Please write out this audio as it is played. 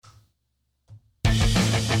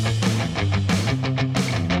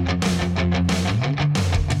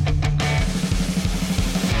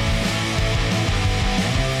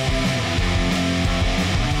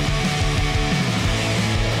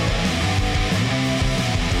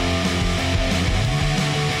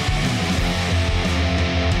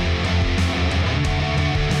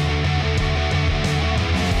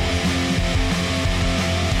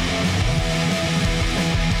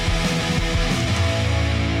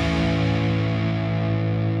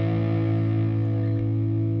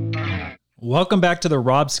Welcome back to the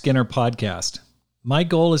Rob Skinner podcast. My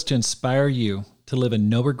goal is to inspire you to live a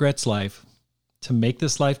no regrets life, to make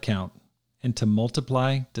this life count, and to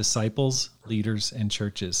multiply disciples, leaders, and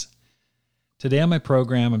churches. Today on my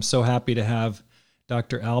program, I'm so happy to have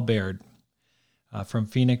Dr. Al Baird from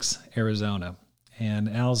Phoenix, Arizona. And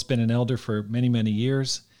Al's been an elder for many, many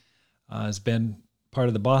years, has been part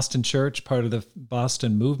of the Boston church, part of the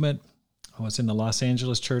Boston movement. I was in the Los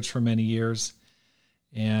Angeles church for many years,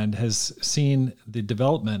 and has seen the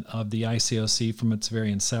development of the ICOC from its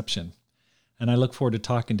very inception. And I look forward to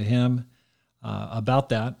talking to him about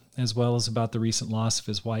that, as well as about the recent loss of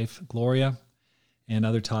his wife, Gloria, and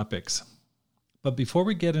other topics. But before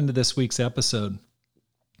we get into this week's episode,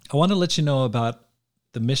 I want to let you know about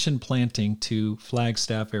the mission planting to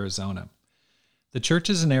Flagstaff, Arizona. The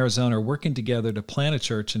churches in Arizona are working together to plant a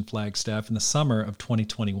church in Flagstaff in the summer of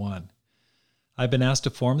 2021. I've been asked to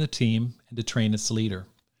form the team and to train its leader.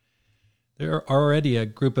 There are already a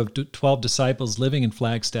group of 12 disciples living in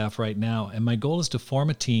Flagstaff right now, and my goal is to form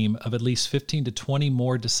a team of at least 15 to 20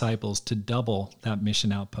 more disciples to double that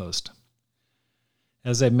mission outpost.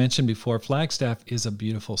 As I mentioned before, Flagstaff is a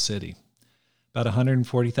beautiful city. About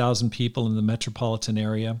 140,000 people in the metropolitan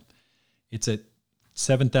area. It's at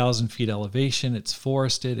 7,000 feet elevation. It's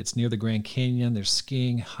forested. It's near the Grand Canyon. There's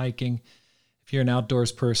skiing, hiking. If you're an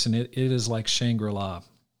outdoors person, it is like Shangri-La.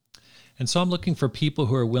 And so I'm looking for people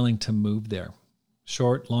who are willing to move there.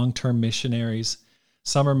 Short, long-term missionaries,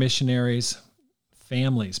 summer missionaries,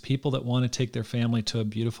 families, people that want to take their family to a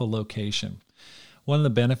beautiful location. One of the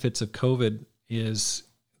benefits of COVID is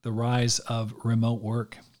the rise of remote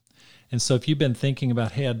work. And so if you've been thinking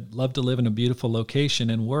about, hey, I'd love to live in a beautiful location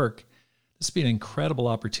and work, this would be an incredible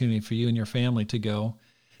opportunity for you and your family to go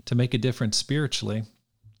to make a difference spiritually,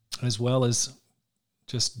 as well as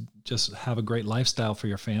just have a great lifestyle for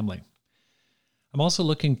your family. I'm also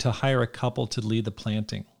looking to hire a couple to lead the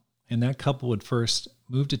planting, and that couple would first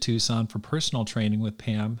move to Tucson for personal training with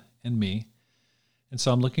Pam and me. And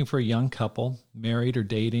so I'm looking for a young couple, married or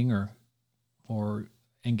dating or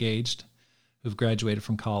engaged, who've graduated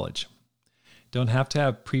from college. Don't have to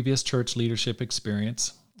have previous church leadership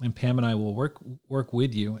experience, and Pam and I will work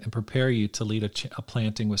with you and prepare you to lead a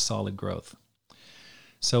planting with solid growth.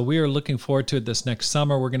 So we are looking forward to it this next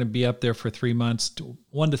summer. We're going to be up there for 3 months,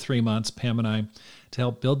 1 to 3 months, Pam and I, to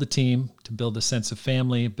help build the team, to build a sense of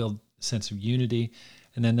family, build a sense of unity,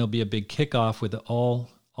 and then there'll be a big kickoff with all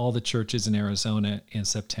the churches in Arizona in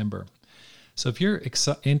September. So if you're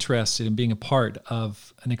interested in being a part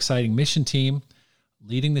of an exciting mission team,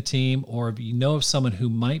 leading the team, or if you know of someone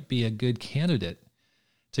who might be a good candidate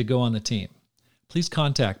to go on the team, please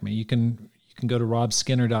contact me. You can go to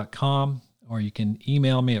robskinner.com, or you can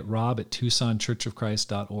email me at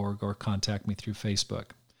rob@tucsonchurchofchrist.org, or contact me through Facebook.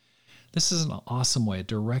 This is an awesome way, a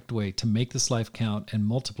direct way to make this life count and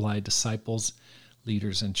multiply disciples,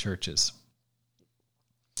 leaders, and churches.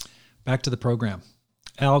 Back to the program.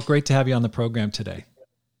 Al, great to have you on the program today.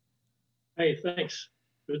 Hey, thanks.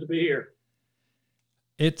 Good to be here.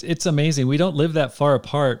 It's amazing. We don't live that far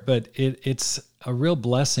apart, but it's a real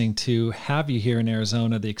blessing to have you here in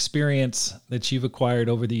Arizona, the experience that you've acquired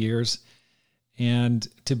over the years, and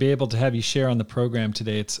to be able to have you share on the program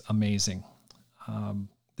today. It's amazing.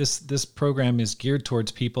 This program is geared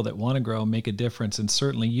towards people that want to grow, make a difference, and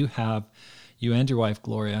certainly you and your wife,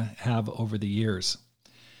 Gloria, have over the years.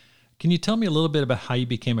 Can you tell me a little bit about how you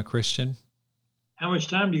became a Christian? How much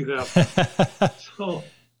time do you have? So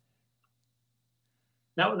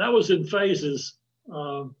that was in phases.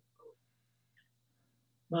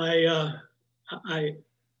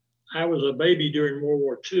 I was a baby during World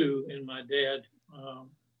War II, and my dad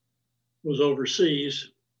was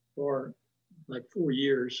overseas for like 4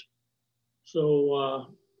 years. So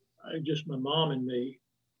just my mom and me.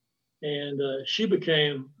 And she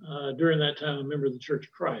became, during that time, a member of the Church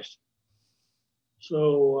of Christ.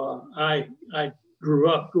 So I grew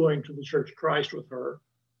up going to the Church of Christ with her.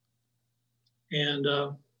 And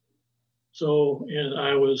I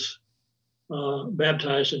was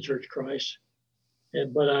baptized in Church of Christ.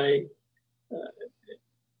 But I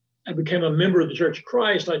became a member of the Church of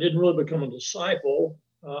Christ. I didn't really become a disciple,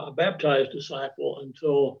 a baptized disciple,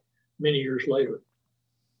 until many years later.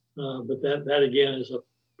 But that again is a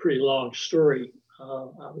pretty long story.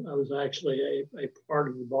 I was actually a part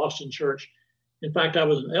of the Boston church. In fact, I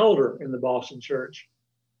was an elder in the Boston church.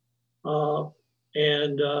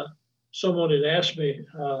 And someone had asked me,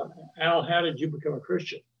 Al, how did you become a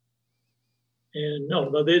Christian? And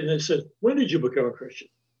no, they said, when did you become a Christian?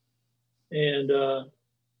 And of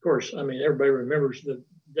course, I mean, everybody remembers the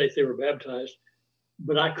date they were baptized,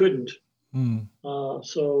 but I couldn't.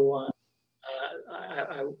 So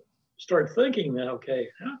I start thinking that, okay,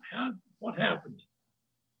 what happened?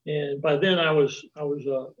 And by then I was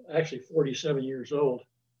actually 47 years old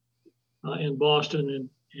in Boston,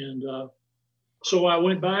 and so I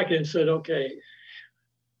went back and said, okay,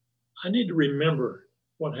 I need to remember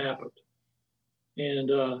what happened. And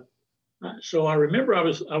so I remember I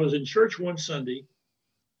was in church one Sunday,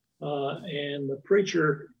 and the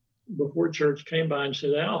preacher before church came by and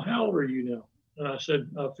said, Al, how old are you now? And I said,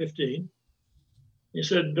 15. He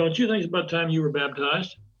said, don't you think it's about time you were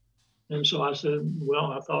baptized? And so I said,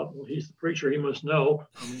 well, I thought, well, he's the preacher. He must know.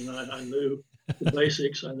 I mean, I knew the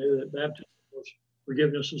basics. I knew that baptism was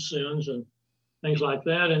forgiveness of sins and things like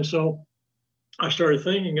that. And so I started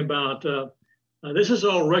thinking about, this is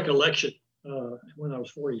all recollection when I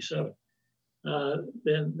was 47.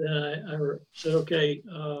 Then I said, okay,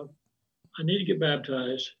 I need to get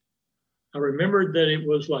baptized. I remembered that it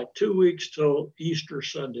was like 2 weeks till Easter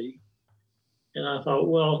Sunday. And I thought,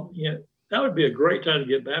 well, yeah, that would be a great time to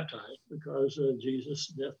get baptized because Jesus'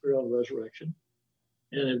 death, burial, and resurrection.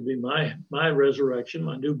 And it'd be my resurrection,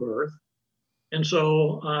 my new birth. And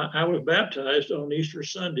so I was baptized on Easter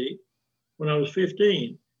Sunday when I was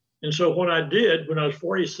 15. And so what I did when I was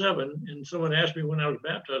 47, and someone asked me when I was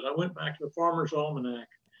baptized, I went back to the Farmer's Almanac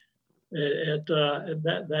at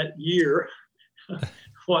that year.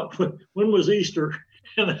 When was Easter?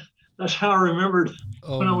 And that's how I remembered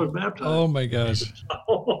when I was baptized. Oh my gosh.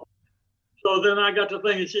 So then I got to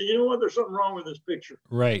think and said, you know what, there's something wrong with this picture.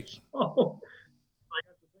 Right. So I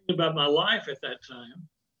got to think about my life at that time.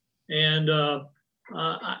 And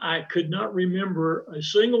I could not remember a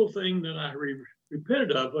single thing that I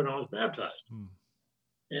repented of when I was baptized.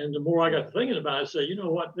 And the more I got thinking about it, I said, you know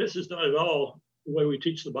what, this is not at all the way we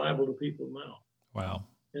teach the Bible to people now. Wow.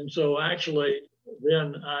 And so actually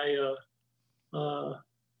then I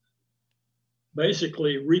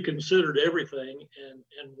basically reconsidered everything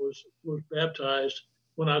and was baptized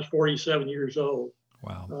when I was 47 years old.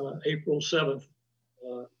 Wow. April 7th,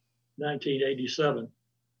 1987.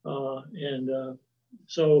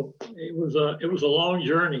 So it was a long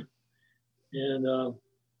journey, and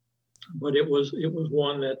but it was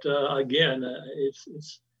one that again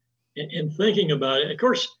it's in thinking about it. Of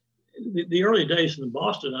course, the early days in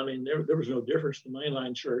Boston, I mean, there was no difference in the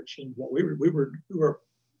mainline church and what we were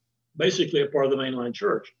basically a part of the mainline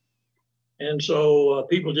church, and so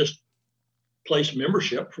people just placed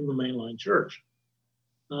membership from the mainline church.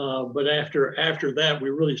 But after that, we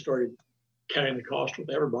really started carrying the cost with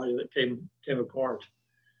everybody that came apart,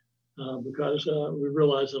 because we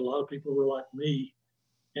realized that a lot of people were like me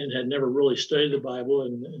and had never really studied the Bible.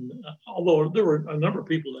 And although there were a number of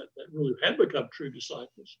people that really had become true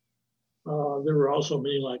disciples, there were also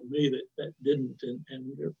many like me that didn't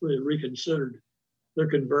and really reconsidered their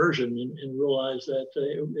conversion and realized that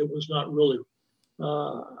it was not really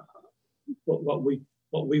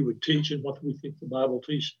what we would teach and what we think the Bible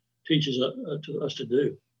teaches to us to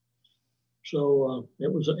do. So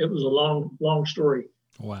it was a long story.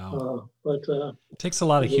 Wow. But it takes a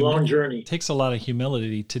lot of long journey. It takes a lot of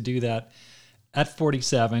humility to do that at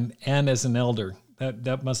 47 and as an elder.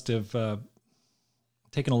 That must have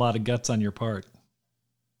taken a lot of guts on your part.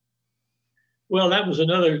 Well, that was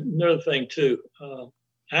another thing too.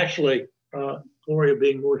 Actually, Gloria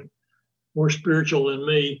being more spiritual than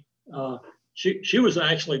me, she was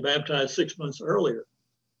actually baptized 6 months earlier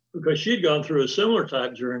because she'd gone through a similar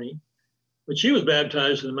type journey, but she was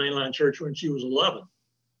baptized in the mainline church when she was 11.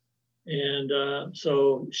 And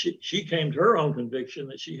so she came to her own conviction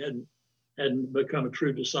that she hadn't become a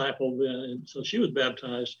true disciple then. And so she was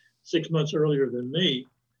baptized 6 months earlier than me.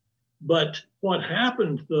 But what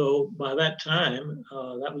happened, though, by that time,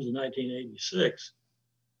 that was in 1986,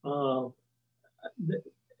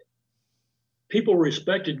 people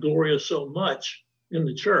respected Gloria so much in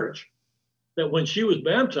the church that when she was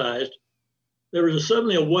baptized, there was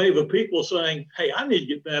suddenly a wave of people saying, hey, I need to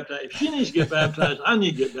get baptized. If she needs to get baptized, I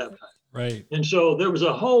need to get baptized. Right. And so there was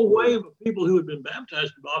a whole wave of people who had been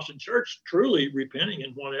baptized in Boston Church, truly repenting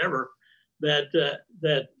and whatever,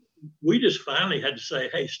 that we just finally had to say,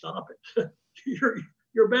 hey, stop it.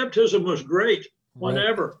 Your baptism was great,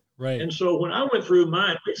 whatever. Right. And so when I went through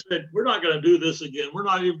mine, we said, we're not going to do this again. We're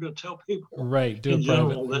not even going to tell people do in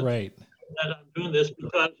general private. Right. that I'm doing this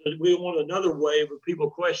because we want another wave of people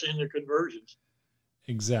questioning their conversions.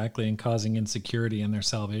 Exactly, and causing insecurity in their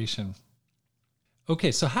salvation.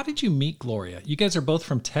 Okay, so how did you meet Gloria? You guys are both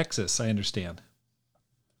from Texas, I understand.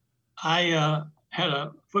 I had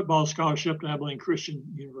a football scholarship to Abilene Christian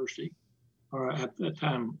University, or at that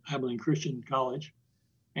time, Abilene Christian College.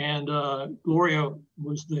 And Gloria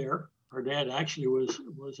was there. Her dad actually was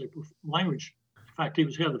a language. In fact, he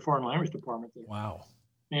was head of the foreign language department there. Wow.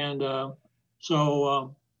 And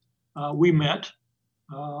we met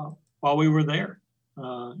while we were there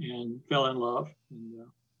and fell in love. And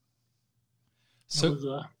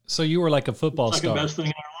so you were like a football second star. Best thing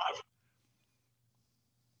in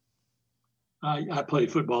our life. I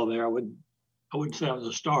played football there. I wouldn't say I was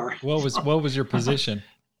a star. What was your position?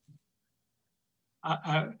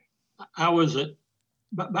 I was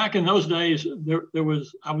back in those days.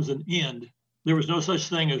 I was an end. There was no such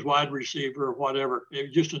thing as wide receiver or whatever. It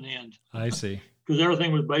was just an end. I see. Because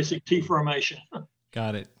everything was basic T formation.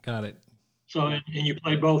 Got it. So and you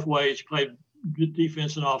played both ways. You played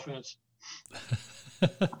defense and offense.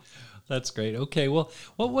 That's great. Okay. Well,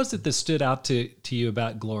 what was it that stood out to you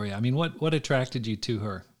about Gloria? I mean, what attracted you to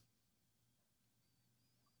her?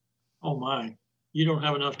 Oh my, you don't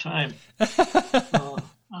have enough time. I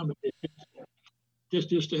mean,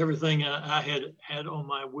 just everything I had on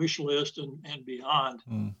my wish list and beyond.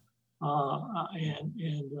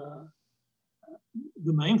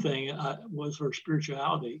 The main thing was her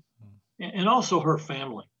spirituality and also her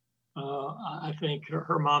family. I think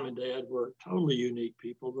her mom and dad were totally unique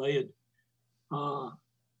people. They had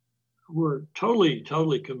were totally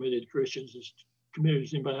committed Christians, as committed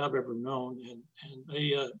as anybody I've ever known, and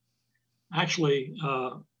they actually,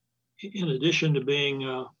 in addition to being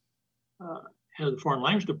head of the foreign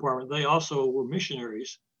language department, they also were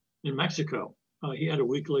missionaries in Mexico. He had a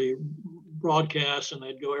weekly broadcast, and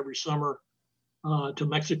they'd go every summer to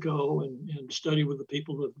Mexico and study with the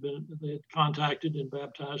people that they had contacted and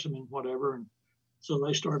baptized them and whatever. And so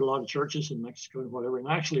they started a lot of churches in Mexico and whatever, and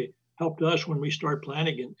actually helped us when we started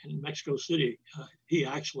planting in Mexico City. He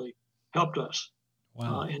actually helped us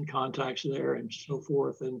in contacts there and so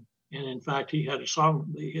forth. And in fact, he had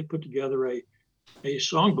he had put together a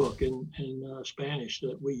songbook in Spanish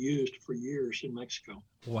that we used for years in Mexico.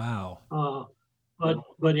 Wow.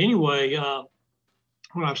 But anyway,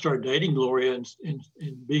 when I started dating Gloria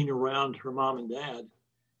and being around her mom and dad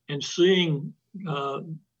and seeing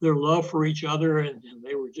their love for each other, and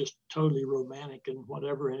they were just totally romantic and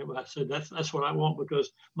whatever. And I said, that's what I want,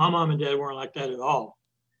 because my mom and dad weren't like that at all.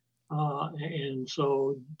 And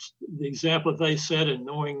so the example that they set, and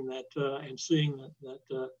knowing that and seeing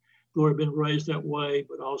that Gloria had been raised that way,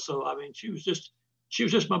 but also, I mean, she was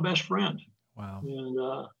just my best friend. Wow.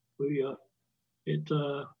 And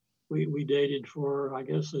we dated for, I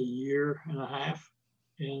guess, a year and a half,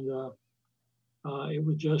 and it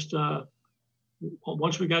was just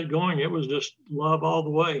once we got going, it was just love all the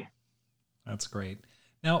way. That's great.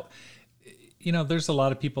 Now, there's a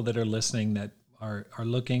lot of people that are listening that are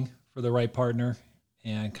looking for the right partner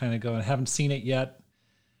and kind of going, haven't seen it yet,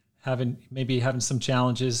 having some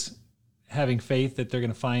challenges, having faith that they're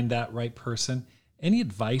going to find that right person. Any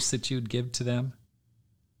advice that you'd give to them?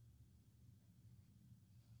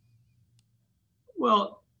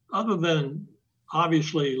 Well, other than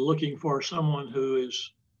obviously looking for someone who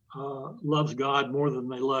loves God more than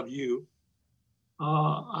they love you,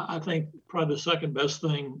 I think probably the second best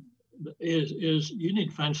thing is you need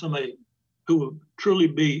to find somebody who will truly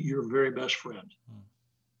be your very best friend.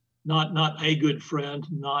 Not a good friend,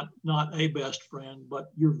 not a best friend,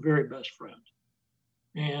 but your very best friend.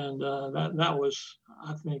 And that was,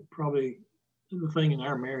 I think, probably the thing in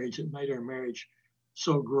our marriage that made our marriage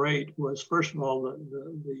so great was, first of all,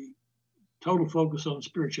 the total focus on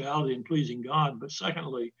spirituality and pleasing God. But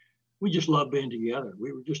secondly, we just loved being together.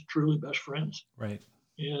 We were just truly best friends. Right.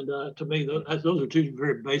 And to me, those are two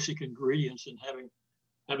very basic ingredients in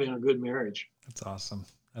having a good marriage. That's awesome.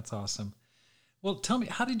 Well, tell me,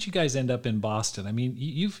 how did you guys end up in Boston? I mean,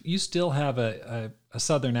 you still have a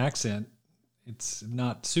Southern accent. It's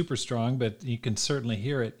not super strong, but you can certainly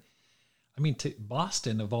hear it. I mean, to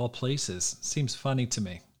Boston of all places seems funny to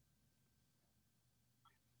me.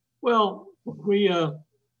 Well,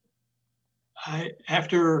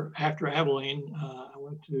 after Abilene, I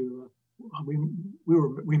went to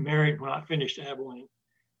we married when I finished Abilene,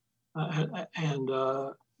 and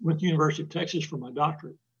went to the University of Texas for my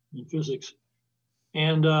doctorate in physics.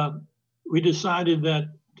 And we decided that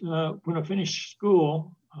when I finished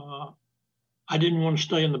school, I didn't want to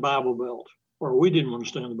stay in the Bible Belt, or we didn't want to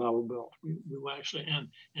stay in the Bible Belt. We were actually, and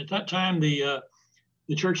at that time, the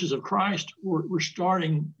Churches of Christ were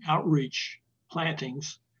starting outreach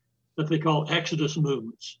plantings that they call Exodus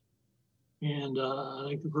movements. And I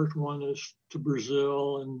think the first one is to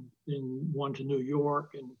Brazil, and then one to New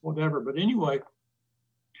York and whatever. But anyway,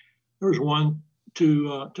 there was one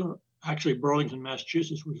to actually Burlington,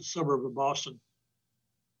 Massachusetts, which is a suburb of Boston.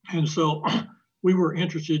 And so we were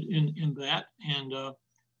interested in that, and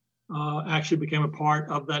actually became a part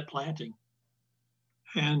of that planting.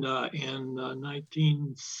 And in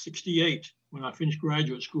 1968, when I finished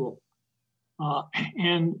graduate school.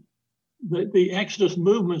 And the Exodus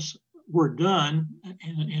movements were done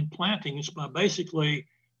in plantings by basically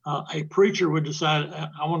a preacher would decide,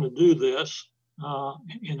 I want to do this.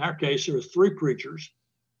 In our case, there was 3 preachers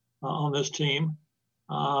on this team.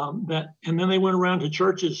 And then they went around to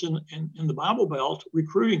churches in the Bible Belt,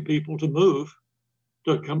 recruiting people to move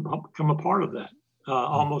to come a part of that,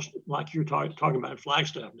 almost like you're talking about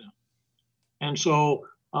Flagstaff now. And so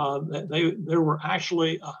there were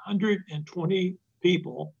actually 120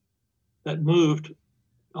 people that moved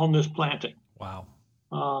on this planting. Wow.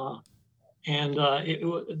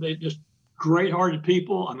 They just great-hearted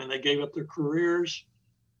people. I mean, they gave up their careers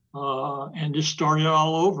and just started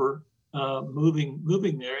all over,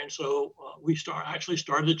 moving there. And so we actually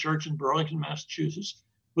started a church in Burlington, Massachusetts,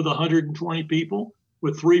 with 120 people,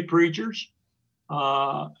 with 3 preachers,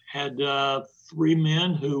 had 3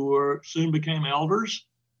 men who soon became elders,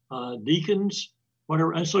 deacons,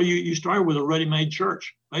 whatever. And so you started with a ready-made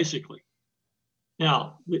church, basically.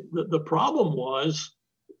 Now, the problem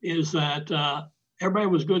is that everybody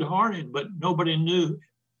was good-hearted, but nobody knew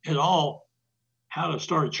at all how to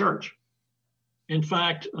start a church. In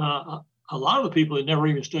fact, a lot of the people had never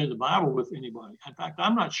even studied the Bible with anybody. In fact,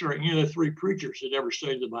 I'm not sure any of the 3 preachers had ever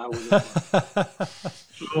studied the Bible with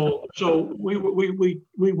anybody. So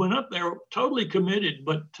we went up there totally committed,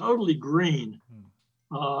 but totally green,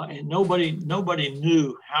 and nobody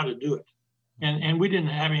knew how to do it, and we didn't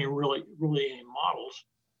have any really any models,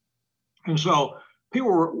 and so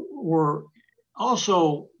people were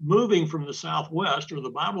also moving from the Southwest or the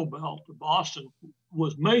Bible Belt to Boston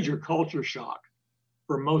was major culture shock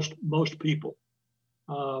for most people,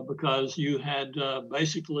 because you had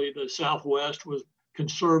basically the Southwest was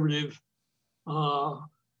conservative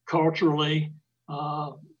culturally.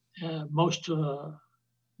 Most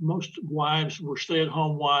wives were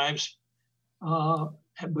stay-at-home wives,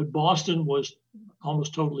 but Boston was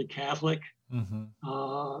almost totally Catholic.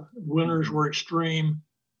 Mm-hmm. Winters were extreme.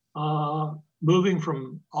 Moving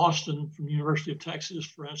from Austin, from the University of Texas,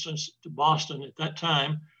 for instance, to Boston at that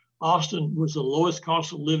time, Austin was the lowest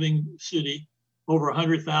cost of living city, over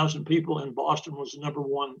 100,000 people, and Boston was the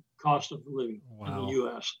 #1 cost of living in the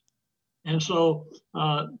U.S. And so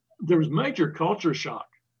there was major culture shock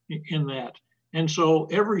in that. And so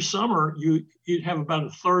every summer you'd have about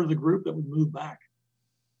 1/3 of the group that would move back.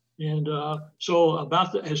 And so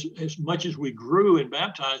about as much as we grew and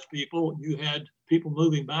baptized people, you had people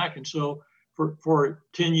moving back. And so for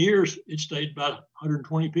 10 years, it stayed about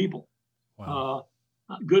 120 people. Wow.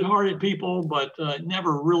 Good-hearted people, but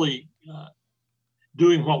never really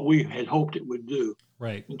doing what we had hoped it would do,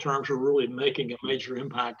 right, in terms of really making a major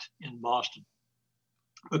impact in Boston.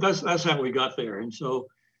 But that's how we got there. And so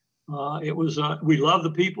it was, we love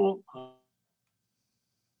the people.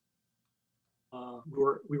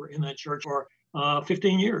 We were in that church for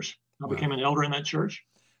 15 years. I became an elder in that church.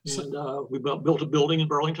 And we built a building in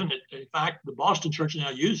Burlington. In fact, the Boston church now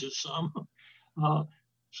uses some. But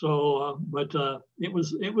it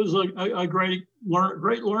was a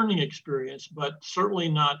great learning experience, but certainly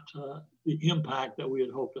not the impact that we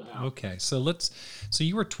had hoped to have. Okay, so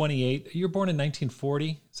you were 28. You were born in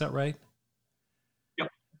 1940. Is that right?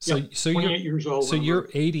 Yep. So 28 years old. So you're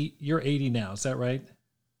 80. You're 80 now. Is that right?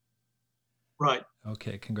 Right.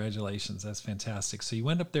 Okay, congratulations. That's fantastic. So you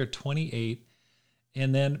went up there 28,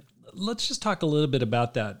 and then let's just talk a little bit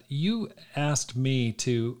about that. You asked me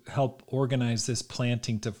to help organize this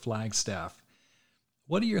planting to Flagstaff.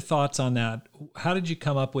 What are your thoughts on that? How did you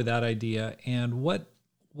come up with that idea? And what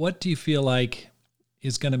do you feel like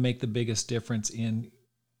is going to make the biggest difference in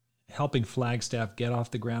helping Flagstaff get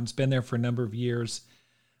off the ground? It's been there for a number of years,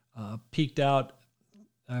 peaked out.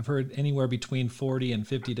 I've heard anywhere between 40 and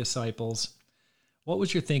 50 disciples. What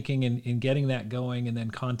was your thinking in getting that going and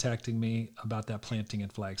then contacting me about that planting in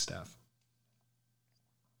Flagstaff?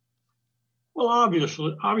 Well,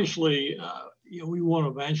 obviously, we want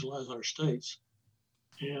to evangelize our states,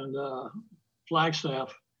 and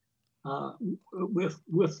Flagstaff,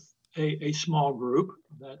 with a small group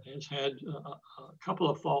that has had a couple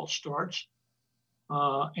of false starts,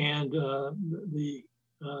 and the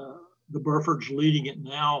Burfords leading it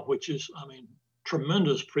now, which is,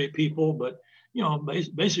 tremendous people, but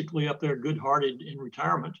basically up there, good-hearted in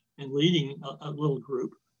retirement and leading a little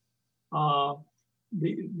group.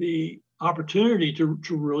 The opportunity to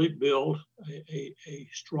really build a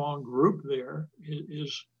strong group there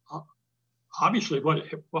is obviously what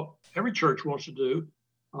every church wants to do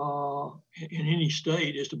in any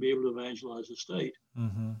state, is to be able to evangelize the state.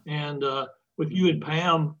 Mm-hmm. And with you and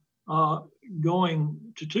Pam going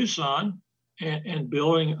to Tucson and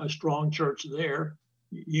building a strong church there,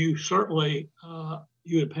 you certainly,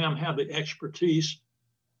 you and Pam have the expertise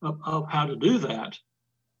of how to do that.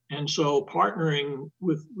 And so partnering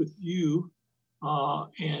with you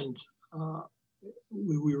and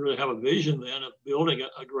we really have a vision then of building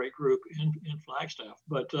a great group in Flagstaff.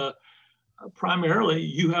 But primarily,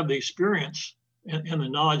 you have the experience and the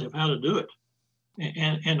knowledge of how to do it.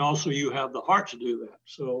 And also you have the heart to do that.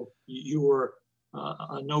 So you were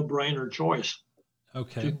a no-brainer choice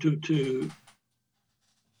to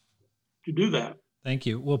do that. Thank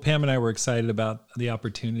you. Well, Pam and I were excited about the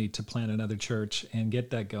opportunity to plant another church and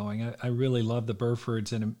get that going. I really love the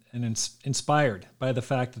Burfords and inspired by the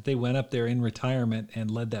fact that they went up there in retirement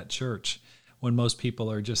and led that church when most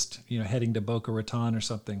people are just, heading to Boca Raton or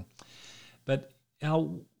something. But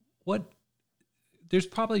Al, there's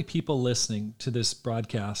probably people listening to this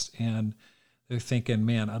broadcast and they're thinking,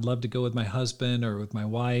 man, I'd love to go with my husband or with my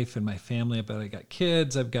wife and my family, but I got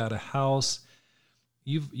kids, I've got a house.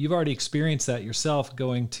 You've already experienced that yourself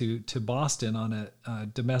going to Boston on a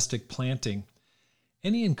domestic planting.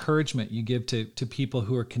 Any encouragement you give to people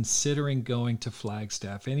who are considering going to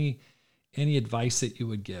Flagstaff? Any advice that you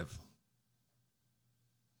would give?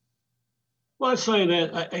 Well, I'd say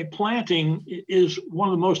that a planting is one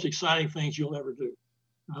of the most exciting things you'll ever do.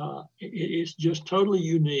 It's just totally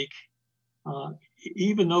unique.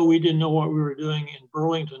 Even though we didn't know what we were doing in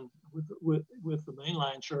Burlington with the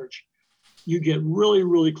mainline church, you get really,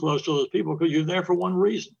 really close to those people because you're there for one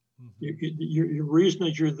reason. Mm-hmm. Your reason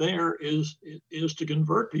that you're there is to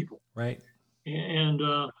convert people, right? And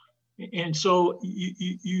so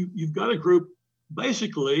you've got a group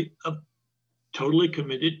basically of totally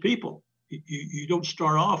committed people. You don't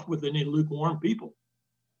start off with any lukewarm people,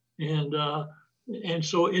 and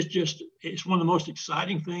so it's one of the most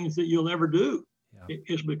exciting things that you'll ever do. Yeah.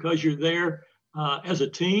 It's because you're there as a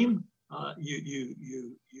team.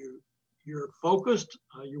 You're focused,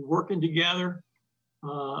 you're working together,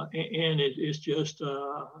 and it's just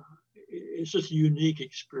a unique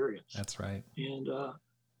experience. That's right. And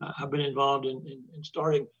I've been involved in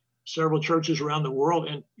starting several churches around the world,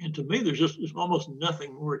 and to me, there's almost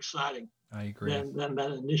nothing more exciting. I agree. Than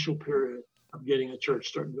that initial period of getting a church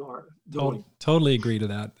started going. Totally agree to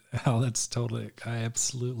that. Al, I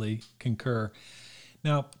absolutely concur.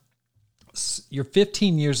 Now, you're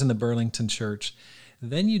 15 years in the Burlington church.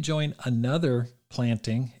 Then you join another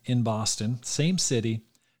planting in Boston, same city,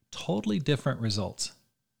 totally different results.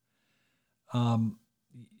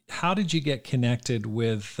 How did you get connected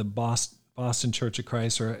with the Boston Church of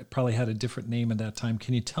Christ, or it probably had a different name at that time?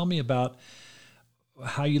 Can you tell me about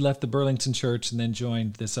how you left the Burlington church and then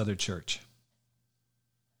joined this other church?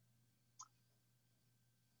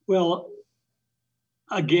 Well,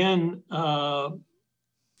 again,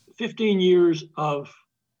 15 years of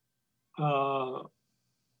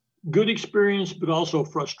good experience, but also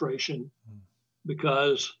frustration,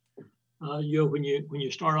 because when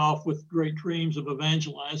you start off with great dreams of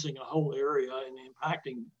evangelizing a whole area and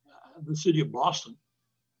impacting the city of Boston,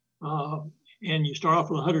 and you start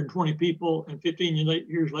off with 120 people, and 15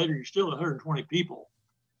 years later you're still 120 people.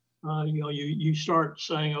 You start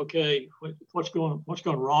saying, okay, what's going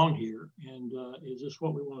wrong here, and is this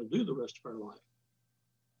what we want to do the rest of our life?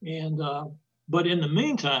 And but in the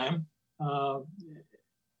meantime,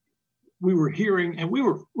 we were hearing, and we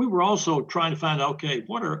were also trying to find out, okay,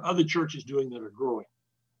 what are other churches doing that are growing?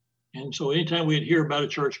 And so anytime we'd hear about a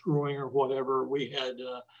church growing or whatever, we had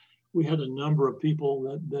a number of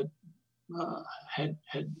people that had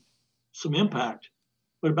some impact.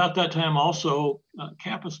 But about that time also,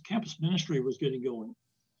 campus ministry was getting going.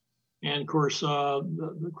 And of course,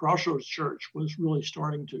 the Crossroads Church was really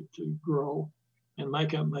starting to grow and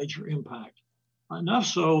make a major impact. Enough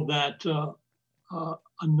so that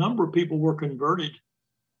a number of people were converted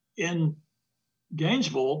in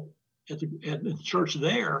Gainesville at the church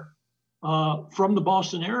there from the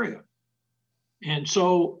Boston area. And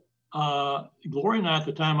so Gloria and I at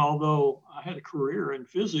the time, although I had a career in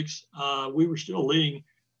physics, we were still leading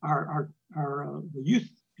the youth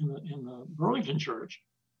in the Burlington church.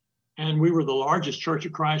 And we were the largest Church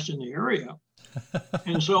of Christ in the area.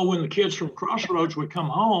 And so when the kids from Crossroads would come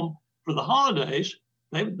home for the holidays,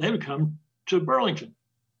 they would come to Burlington.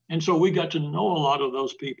 And so we got to know a lot of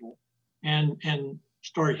those people and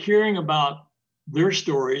started hearing about their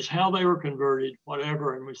stories, how they were converted,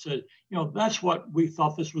 whatever. And we said, that's what we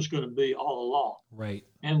thought this was going to be all along. Right.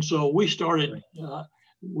 And so we started,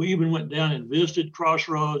 we even went down and visited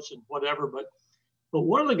Crossroads and whatever. But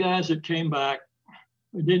one of the guys that came back,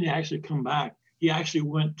 didn't actually come back. He actually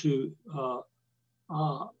went to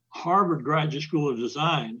Harvard Graduate School of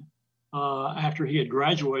Design after he had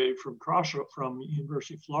graduated from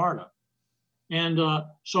University of Florida. And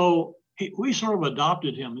so we sort of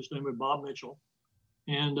adopted him. His name was Bob Mitchell.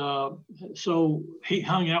 And so he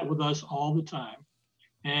hung out with us all the time.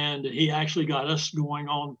 And he actually got us going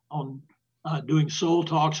on doing soul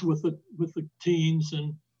talks with the teens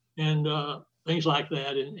and things like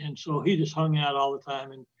that. And so he just hung out all the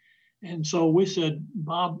time. And so we said,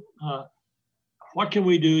 Bob, what can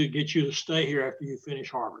we do to get you to stay here after you finish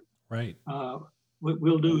Harvard? Right.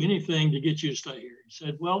 We'll do anything to get you to stay here. He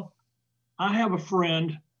said, well, I have a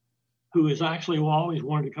friend who has actually always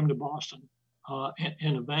wanted to come to Boston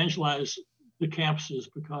and evangelize the campuses,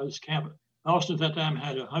 because Boston at that time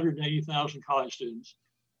had 180,000 college students.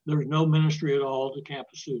 There was no ministry at all to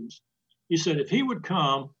campus students. He said, if he would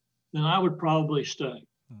come, then I would probably stay.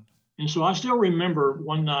 And so I still remember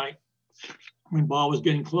one night when Bob was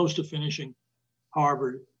getting close to finishing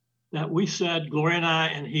Harvard, that we sat, Gloria and I,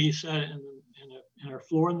 and he sat in our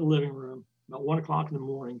floor in the living room about 1 o'clock in the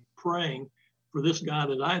morning, praying for this guy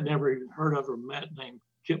that I had never even heard of or met, named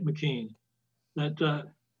Kip McKean. That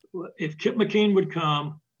if Kip McKean would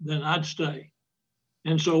come, then I'd stay.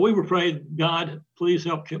 And so we were praying, God, please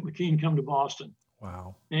help Kip McKean come to Boston.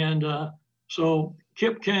 Wow. And so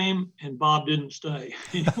Kip came and Bob didn't stay.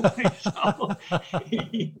 Anyway, so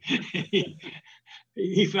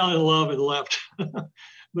he fell in love and left.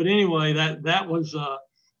 But anyway, that was,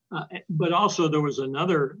 but also there was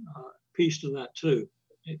another piece to that too.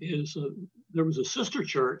 There was a sister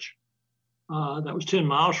church that was 10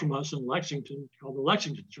 miles from us in Lexington called the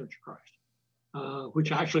Lexington Church of Christ,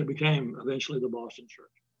 which actually became eventually the Boston Church.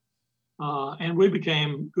 And we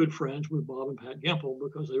became good friends with Bob and Pat Gimple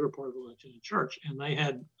because they were part of the Lexington Church. And they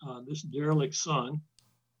had this derelict son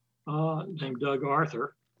named Doug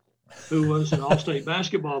Arthur, who was an all-state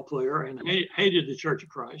basketball player and hated the Church of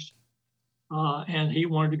Christ. And he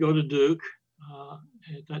wanted to go to Duke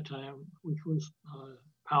at that time, which was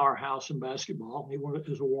powerhouse in basketball. He wanted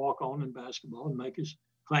as a walk-on in basketball and make his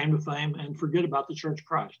claim to fame and forget about the Church of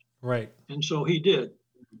Christ. Right. And so he did.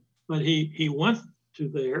 But he went to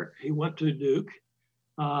there. He went to Duke.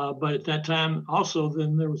 But at that time, also,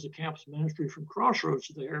 then there was a campus ministry from Crossroads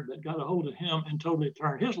there that got a hold of him and totally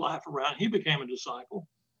turned his life around. He became a disciple.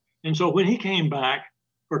 And so when he came back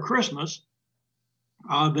for Christmas,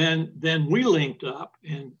 then we linked up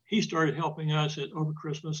and he started helping us over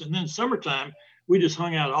Christmas. And then summertime, we just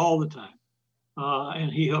hung out all the time.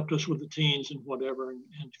 And he helped us with the teens and whatever. And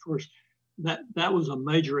of course, that was a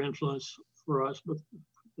major influence for us, but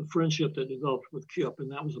the friendship that developed with Kip.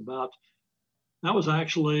 And that was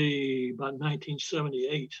actually about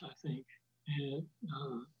 1978, I think. And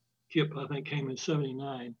Kip, I think, came in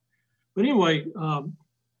 79. But anyway,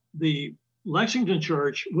 the Lexington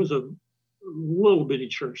Church was a little bitty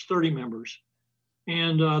church, 30 members.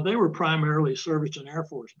 And they were primarily serviced an Air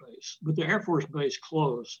Force base, but the Air Force base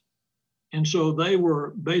closed. And so they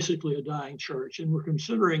were basically a dying church and were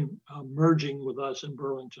considering merging with us in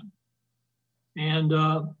Burlington. And,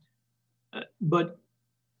 but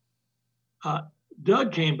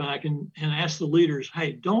Doug came back and asked the leaders,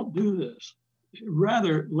 hey, don't do this.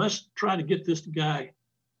 Rather, let's try to get this guy.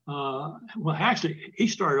 Well, actually, he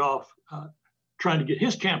started off trying to get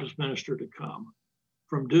his campus minister to come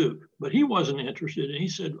from Duke, but he wasn't interested. And he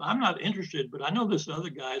said, I'm not interested, but I know this other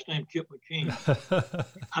guy is named Kip McKean.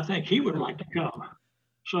 I think he would like to come.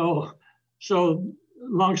 So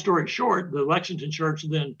long story short, the Lexington Church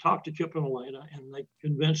then talked to Kip and Elena, and they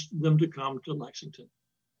convinced them to come to Lexington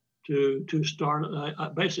to start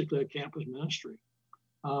basically a campus ministry.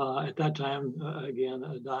 At that time, again,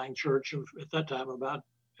 a dying church of, at that time,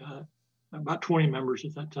 about 20 members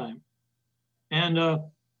at that time. And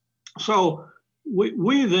so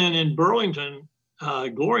we then in Burlington,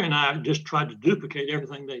 Gloria and I just tried to duplicate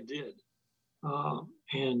everything they did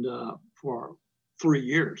for 3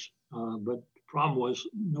 years. But the problem was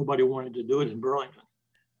nobody wanted to do it in Burlington.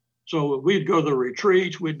 So we'd go to the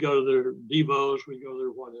retreats, we'd go to their devos, we'd go to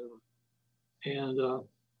their whatever. And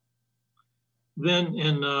then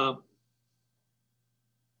in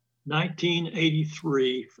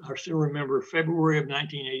 1983, I still remember February of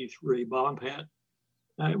 1983, Bob and Pat,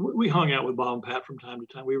 we hung out with Bob and Pat from time to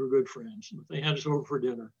time. We were good friends. They had us over for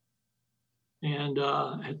dinner. And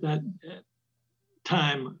at that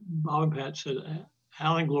time, Bob and Pat said,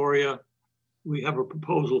 Al and Gloria, we have a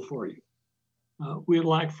proposal for you. We'd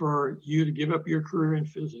like for you to give up your career in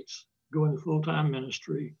physics, go into full-time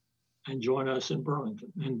ministry, and join us in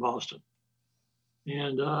Burlington, in Boston.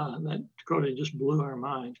 And that totally just blew our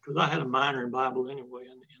minds, because I had a minor in Bible anyway.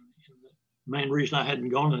 And the main reason I hadn't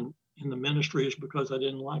gone in the ministry is because I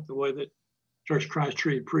didn't like the way that Church of Christ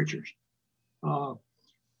treated preachers.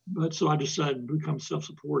 But so I decided to become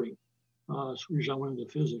self-supporting. That's the reason I went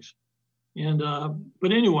into physics. And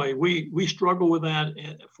but anyway, we struggled with that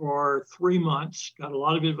for 3 months. Got a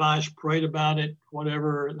lot of advice, prayed about it,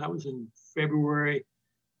 whatever. That was in February,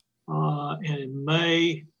 and in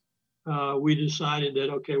May, we decided that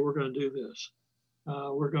okay, we're going to do this.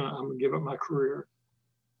 I'm going to give up my career.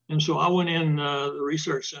 And so I went in the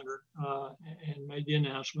research center and made the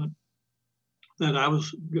announcement that I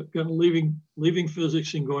was going to leaving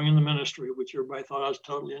physics and going in the ministry, which everybody thought I was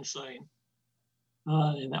totally insane.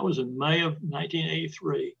 And that was in May of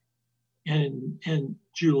 1983. And in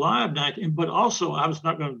July of 19, but also I was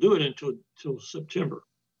not going to do it until September.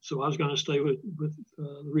 So I was going to stay with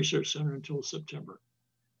the research center until September.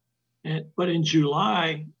 But in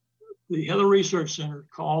July, the head of the research center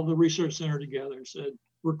called the research center together and said,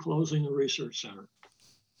 we're closing the research center.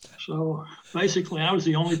 So basically, I was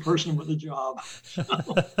the only person with a job.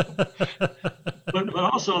 but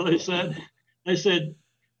also they said,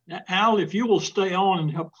 Al, if you will stay on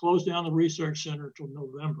and help close down the research center until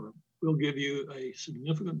November, we'll give you a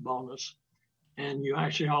significant bonus, and you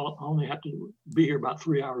actually only have to be here about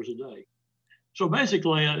 3 hours a day. So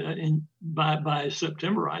basically, by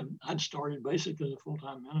September, I'd started basically in a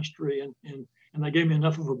full-time ministry, and they gave me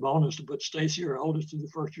enough of a bonus to put Stacy, our oldest, through the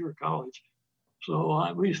first year of college.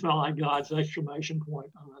 So we just felt like God's exclamation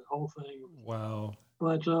point on that whole thing. Wow.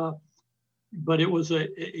 But it was a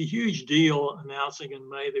huge deal announcing in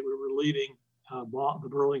May that we were leaving the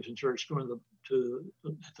Burlington church, going to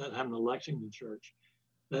at that time the Lexington church.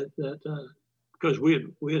 Because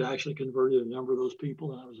we had actually converted a number of those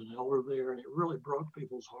people, and I was an elder there, and it really broke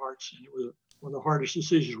people's hearts, and it was one of the hardest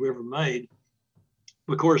decisions we ever made.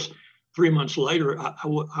 Of course, 3 months later, I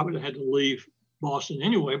would have had to leave Boston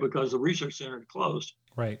anyway because the research center had closed.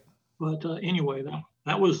 Right. But anyway,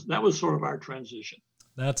 that was sort of our transition.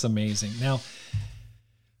 That's amazing. Now,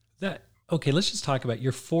 let's just talk about,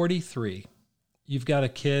 you're 43. You've got a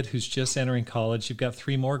kid who's just entering college. You've got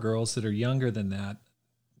 3 more girls that are younger than that.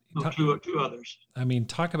 Two others. I mean,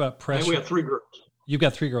 talk about pressure. We have 3 girls. You've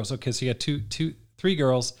got 3 girls. Okay, so you got 3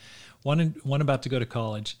 girls, one about to go to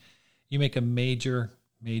college. You make a major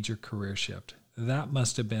career shift. That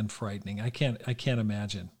must have been frightening. I can't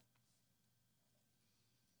imagine.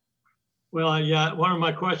 Well, yeah, one of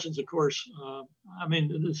my questions, of course,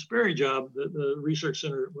 the Sperry job, the research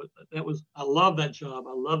center, I love that job.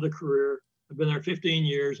 I love the career. I've been there 15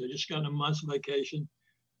 years. I just got a month's vacation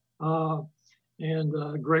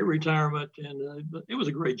and great retirement. And it was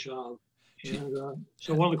a great job. And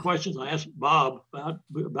so one of the questions I asked Bob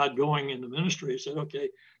about going in the ministry, he said, okay,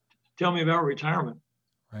 tell me about retirement.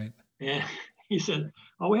 Right. And he said,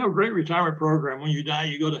 "Oh, we have a great retirement program. When you die,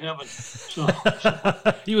 you go to heaven." So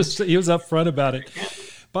he was upfront about it.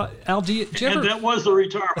 But Al, do you ever? And that was the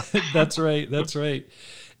retirement. That's right.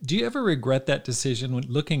 Do you ever regret that decision? When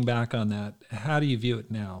looking back on that, how do you view it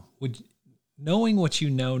now? Knowing what you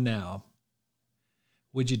know now,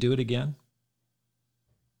 would you do it again?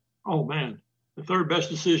 Oh man, the third best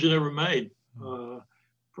decision ever made.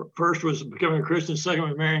 First was becoming a Christian. Second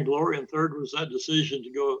was marrying Gloria, and third was that decision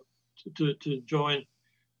to go to join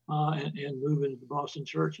and move into the Boston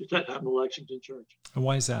church. At that time, the Lexington church. And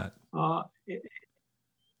why is that?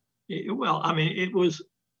 It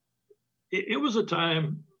was a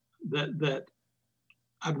time that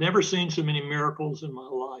I've never seen so many miracles in my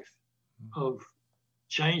life of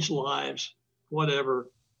changed lives, whatever.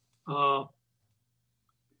 Of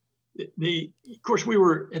course, we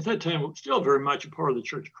were at that time still very much a part of the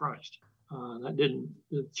Church of Christ.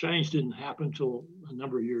 The change didn't happen until a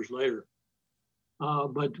number of years later.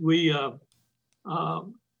 But we, of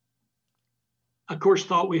course,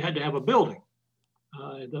 thought we had to have a building.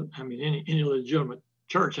 Any legitimate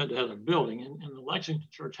church had to have a building, and the Lexington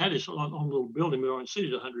church had its own little building, but only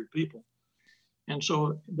seated 100 people. And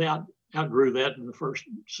so they outgrew that in the first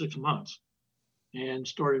 6 months and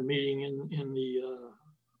started meeting in the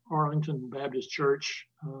Arlington Baptist Church,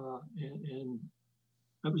 and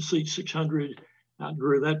that was seat 600.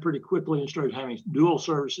 Outgrew that pretty quickly and started having dual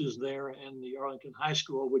services there and the Arlington High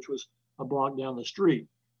School, which was a block down the street.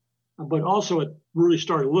 But also it really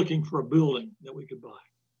started looking for a building that we could buy,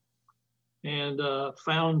 and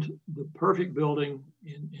found the perfect building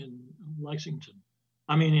in Lexington.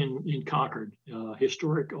 In Concord,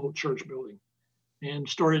 historic old church building, and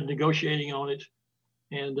started negotiating on it,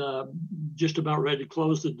 and just about ready to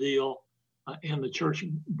close the deal, and the church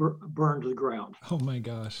burned to the ground. Oh my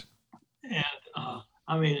gosh. And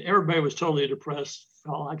everybody was totally depressed,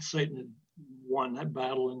 felt like Satan had won that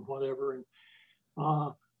battle and whatever. And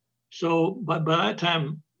so by that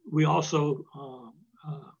time, we also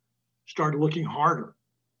started looking harder,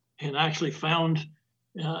 and actually found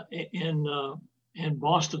in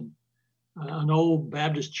Boston an old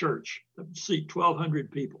Baptist church that would seat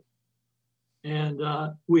 1,200 people. And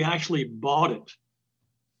we actually bought it.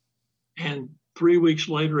 And 3 weeks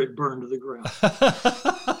later, it burned to the ground.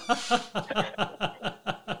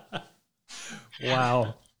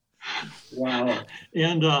 Wow.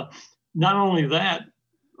 And not only that,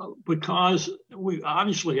 because we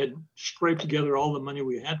obviously had scraped together all the money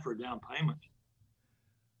we had for a down payment,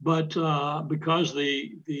 but because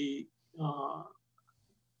the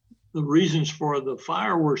reasons for the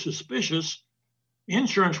fire were suspicious,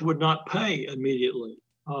 insurance would not pay immediately,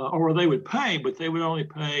 or they would pay, but they would only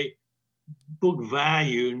pay book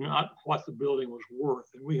value, not what the building was worth.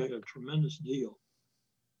 And we had a tremendous deal.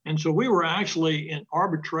 And so we were actually in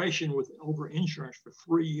arbitration over insurance for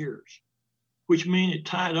 3 years, which means it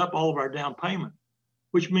tied up all of our down payment,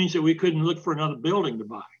 which means that we couldn't look for another building to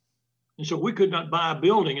buy. And so we could not buy a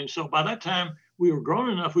building. And so by that time, we were grown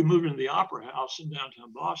enough, we moved into the Opera House in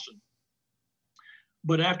downtown Boston.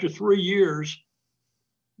 But after 3 years,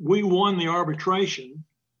 we won the arbitration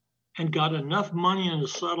and got enough money in the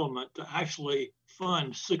settlement to actually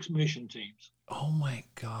fund 6 mission teams. Oh my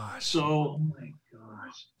gosh. So,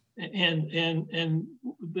 and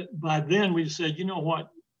by then we said, you know what,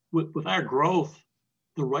 with our growth,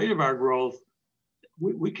 the rate of our growth,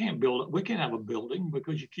 we can't have a building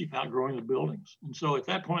because you keep outgrowing the buildings. And so at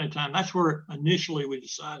that point in time, that's where initially we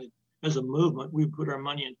decided as a movement, we put our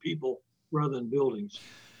money in people rather than buildings.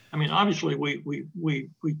 I mean, obviously we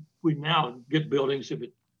now get buildings if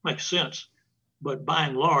it makes sense, but by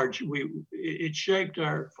and large, it shaped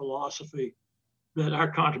our philosophy that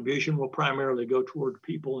our contribution will primarily go toward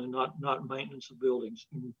people and not maintenance of buildings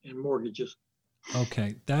and mortgages.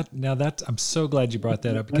 Okay, I'm so glad you brought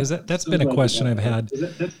that up, because that's been a question I've had.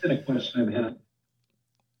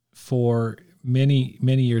 For many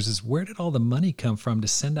years, is where did all the money come from to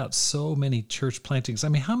send out so many church plantings? I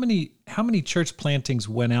mean, how many church plantings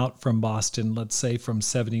went out from Boston, let's say from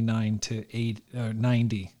 79 to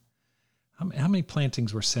 90? How many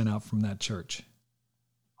plantings were sent out from that church?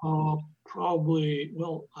 Probably,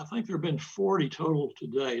 well, I think there have been 40 total to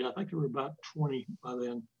date. I think there were about 20 by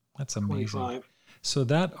then. That's amazing. 25. So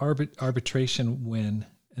that arbitration win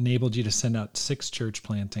enabled you to send out 6 church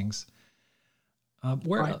plantings.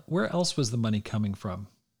 Where else was the money coming from,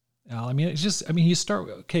 Al? I mean,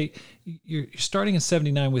 you're starting in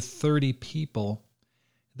 79 with 30 people.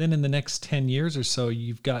 Then in the next 10 years or so,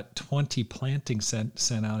 you've got 20 plantings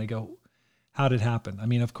sent out. I go, how did it happen? I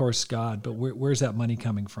mean, of course, God, but where's that money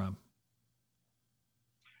coming from?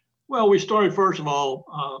 Well, we started, first of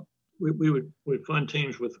all, we would fund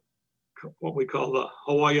teams with what we call the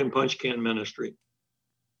Hawaiian Punch Can Ministry.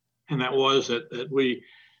 And that was that we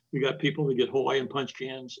got people to get Hawaiian punch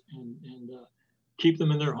cans and keep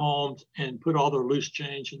them in their homes and put all their loose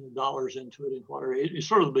change and the dollars into it and whatever. It's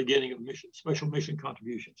sort of the beginning of special mission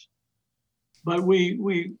contributions. But we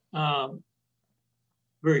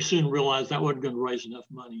very soon realized that wasn't going to raise enough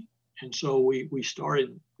money. And so we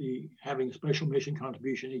started having a special mission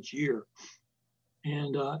contribution each year.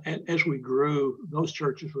 And as we grew, those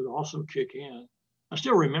churches would also kick in. I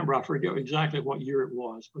still remember, I forget exactly what year it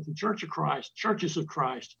was, but the Churches of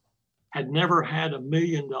Christ had never had $1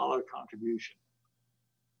 million contribution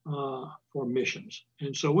for missions.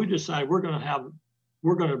 And so we decided we're going to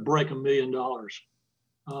break $1 million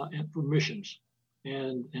for missions.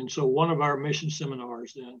 And so one of our mission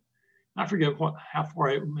seminars then, I forget how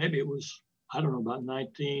far, maybe it was, I don't know, about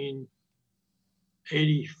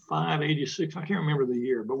 1985, 86, I can't remember the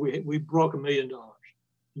year, but we broke $1 million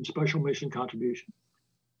in special mission contribution.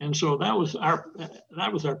 And so that was our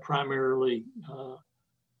primary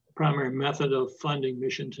method of funding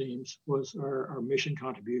mission teams, was our mission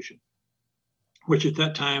contribution, which at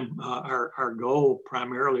that time, our goal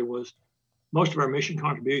primarily was, most of our mission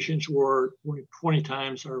contributions were 20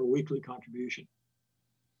 times our weekly contribution.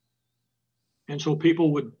 And so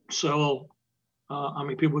people would sell,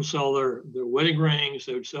 people would sell their wedding rings,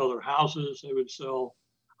 they would sell their houses, they would sell,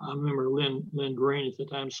 I remember Lynn Green at the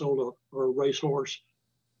time sold a racehorse,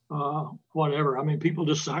 whatever. I mean, people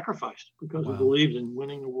just sacrificed because they believed in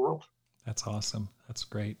winning the world. That's awesome. That's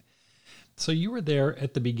great. So you were there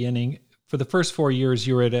at the beginning. For the first 4 years,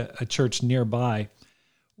 you were at a church nearby.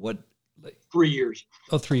 3 years.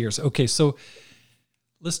 Oh, 3 years. Okay, so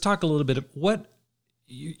let's talk a little bit of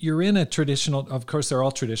you're in a traditional, of course, they're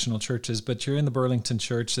all traditional churches, but you're in the Burlington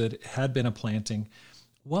church that had been a planting.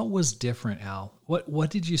 What was different, Al? What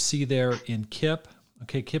did you see there in Kip?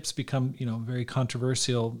 Okay, Kip's become, very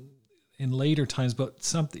controversial in later times, but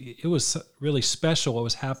it was really special what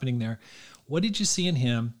was happening there. What did you see in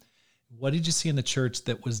him? What did you see in the church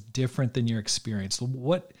that was different than your experience?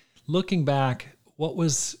 Looking back, what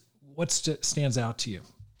what stands out to you?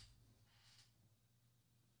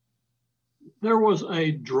 There was a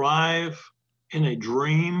drive and a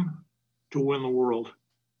dream to win the world.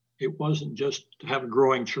 It wasn't just to have a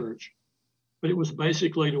growing church, but it was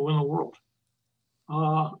basically to win the world.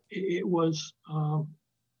 It was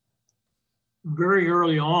very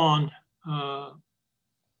early on.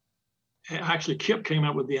 Actually, Kip came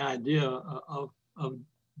up with the idea of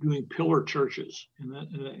doing pillar churches,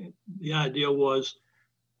 and the idea was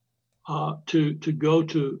to go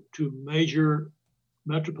to major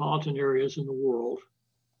metropolitan areas in the world,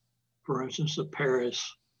 for instance,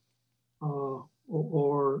 Paris,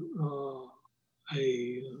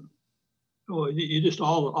 just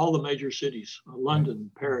all the major cities, London,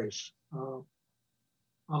 Paris,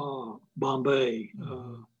 Bombay,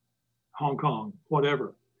 Hong Kong,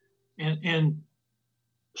 whatever, and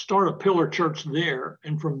start a pillar church there,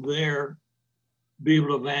 and from there be able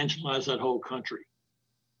to evangelize that whole country.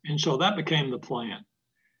 And so that became the plan.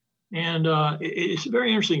 And it's very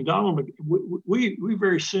interesting. Donald, we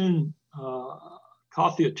very soon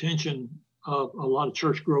caught the attention of a lot of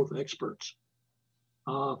church growth experts.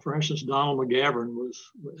 For instance, Donald McGavran was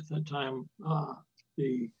at that time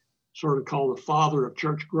the sort of called the father of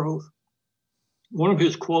church growth. One of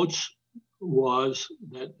his quotes was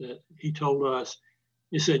that he told us,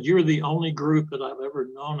 he said, "You're the only group that I've ever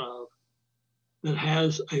known of that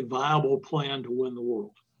has a viable plan to win the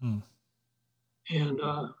world." And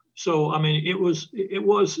so, I mean, it was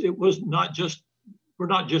not just, we're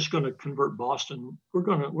not just going to convert Boston. We're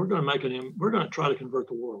going to try to convert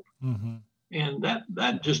the world. Mm-hmm. And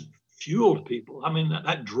that just fueled people. I mean,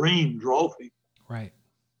 that dream drove people. Right.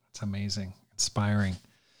 That's amazing. Inspiring.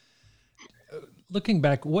 Looking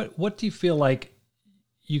back, what do you feel like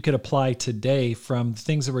you could apply today from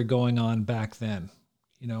things that were going on back then?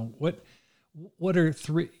 You know, what are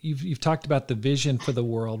three, you've talked about the vision for the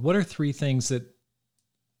world. What are three things that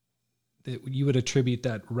you would attribute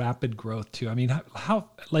that rapid growth to? I mean,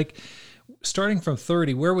 how like starting from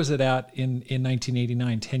 30, where was it at in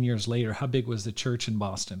 1989, 10 years later? How big was the church in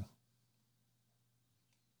Boston?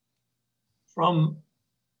 From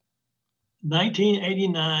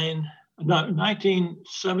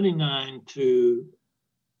 1979 to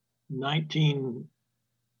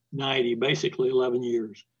 1990, basically 11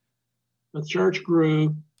 years, the church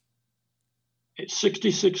grew at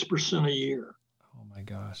 66% a year. Oh my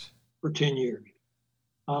gosh. For 10 years.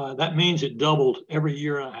 That means it doubled every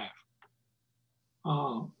year and a half.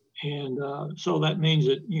 So that means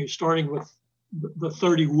that you're starting with the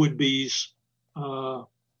 30 would-be's. I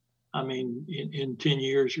mean, in 10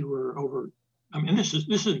 years, you were over. I mean,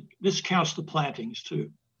 this counts the plantings too.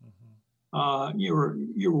 Mm-hmm. You were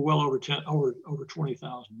well over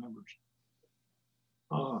 20,000 members.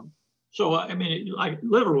 So I mean,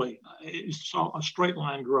 literally, it's a straight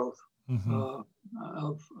line growth. Mm-hmm.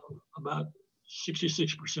 Of about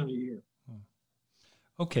 66% a year.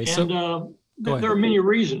 Okay, and, so there are many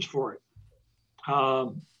reasons for it.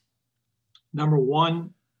 Number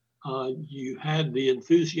one, you had the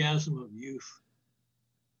enthusiasm of youth.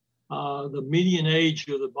 The median age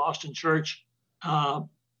of the Boston church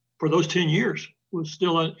for those 10 years was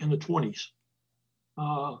still in the 20s.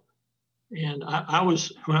 And I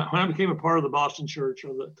was, when I became a part of the Boston church,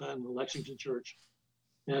 or the time the Lexington church,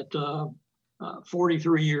 at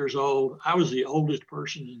 43 years old, I was the oldest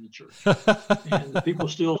person in the church. And the people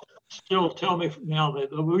still tell me now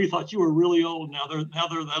that we thought you were really old. Now they're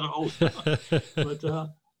that old. But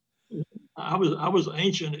I was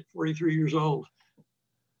ancient at 43 years old.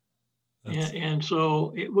 And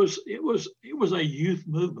so it was a youth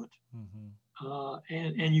movement. Mm-hmm.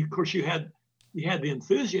 And of course you had the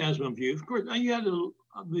enthusiasm of youth. Of course, you had a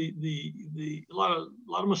lot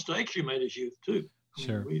of mistakes you made as youth too.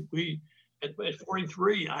 Sure. We at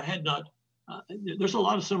 43, I had not. There's a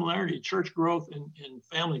lot of similarity, church growth and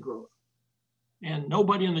family growth, and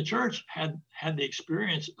nobody in the church had the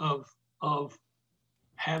experience of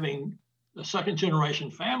having a second generation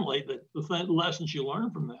family. That the lessons you learn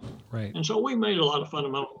from that. Right. And so we made a lot of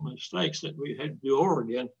fundamental mistakes that we had to do over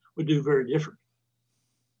again. We'd do very different.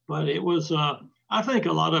 But it was. I think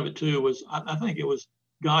a lot of it too was. I think it was.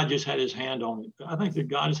 God just had his hand on it. I think that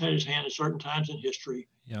God has had his hand at certain times in history.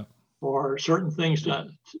 Yeah. For certain things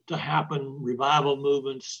to happen, revival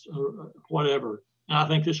movements, whatever. And I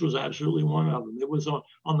think this was absolutely one of them. It was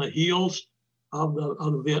on the heels of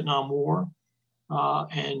the Vietnam War,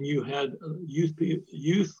 and you had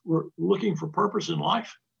youth were looking for purpose in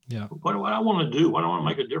life. Yeah. What do I want to do? What do I want to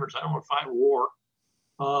make a difference? I don't want to fight war.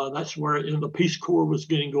 That's where the Peace Corps was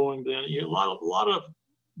getting going then. A lot of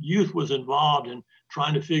youth was involved in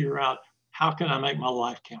trying to figure out, how can I make my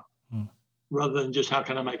life count? rather than just how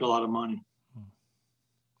can I make a lot of money.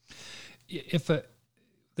 If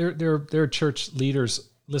there are church leaders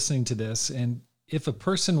listening to this, and if a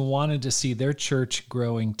person wanted to see their church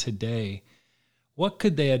growing today, what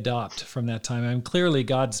could they adopt from that time? I mean, clearly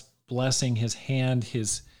God's blessing, his hand,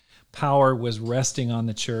 his power was resting on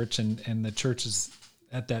the church and the churches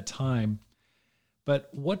at that time. But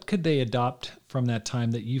what could they adopt from that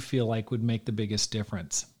time that you feel like would make the biggest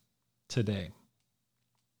difference today?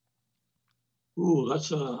 Ooh,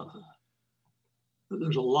 there's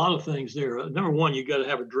a lot of things there. Number one, you got to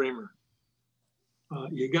have a dreamer.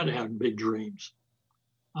 You got to have big dreams.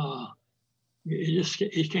 You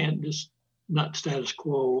can't just not status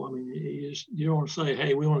quo. I mean, you don't want to say,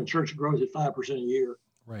 hey, we want a church that grows at 5% a year.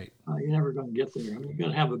 Right. You're never going to get there. I mean, you got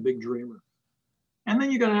to have a big dreamer. And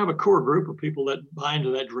then you got to have a core group of people that buy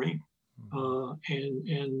into that dream. And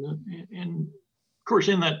of course,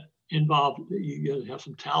 in that involved, you got to have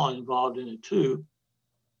some talent involved in it too.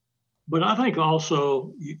 But I think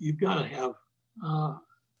also you've got to have,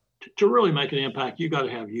 to really make an impact, you got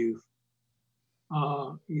to have youth.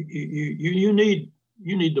 You need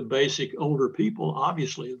the basic older people.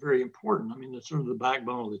 Obviously, it's very important. I mean, it's sort of the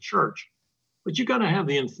backbone of the church. But you got to have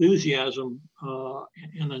the enthusiasm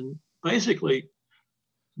and then basically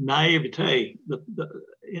naivete,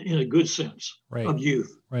 in a good sense, right, of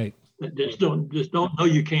youth. Right. That just don't know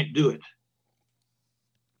you can't do it.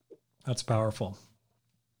 That's powerful.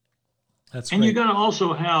 And great. You got to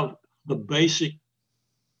also have the basic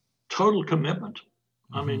total commitment.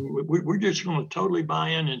 Mm-hmm. I mean, we're just going to totally buy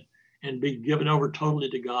in and be given over totally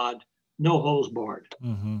to God, no holes barred.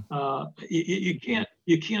 Mm-hmm. You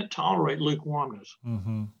can't tolerate lukewarmness.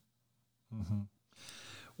 Mm-hmm.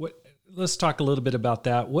 Mm-hmm. Let's talk a little bit about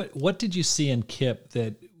that. What did you see in Kip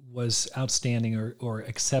that was outstanding or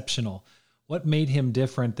exceptional? What made him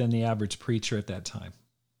different than the average preacher at that time?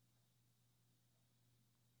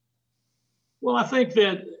 Well, I think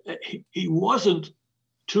that he wasn't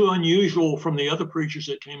too unusual from the other preachers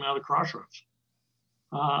that came out of Crossroads.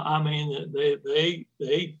 I mean,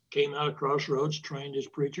 they came out of Crossroads trained as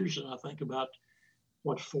preachers, and I think about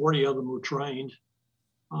 40 of them were trained,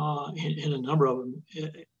 and a number of them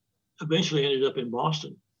eventually ended up in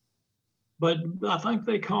Boston. But I think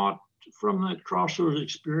they caught from that Crossroads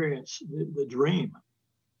experience the dream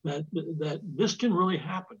that this can really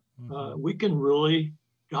happen. Mm-hmm.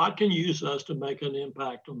 God can use us to make an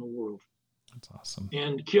impact on the world. That's awesome.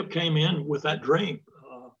 And Kip came in with that dream.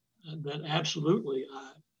 That absolutely,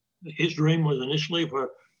 his dream was initially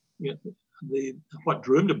for what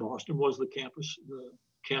drew him to Boston was the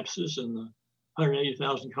campuses and the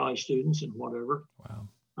 180,000 college students and whatever. Wow.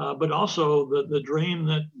 But also the dream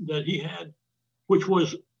that he had, which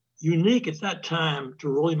was unique at that time to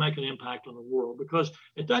really make an impact on the world. Because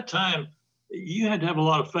at that time, you had to have a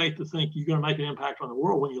lot of faith to think you're going to make an impact on the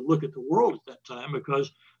world when you look at the world at that time.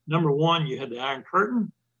 Because number one, you had the Iron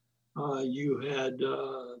Curtain, you had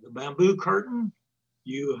the Bamboo Curtain,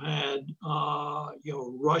 you had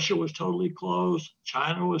Russia was totally closed,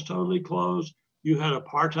 China was totally closed, you had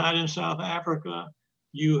apartheid in South Africa,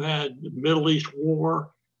 you had the Middle East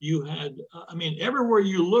war. You had, everywhere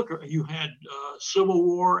you look, you had civil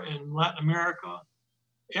war in Latin America.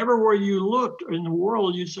 Everywhere you looked in the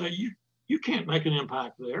world, you'd say, you can't make an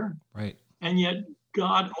impact there. Right. And yet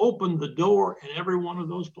God opened the door in every one of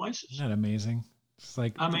those places. Isn't that amazing? It's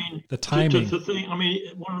like the timing. timing.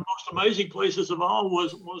 One of the most amazing places of all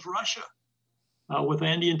was Russia with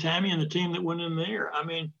Andy and Tammy and the team that went in there. I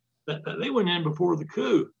mean, they went in before the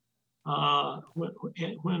coup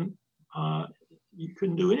when you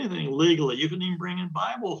couldn't do anything legally. You couldn't even bring in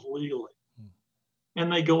Bibles legally.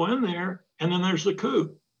 And they go in there, and then there's the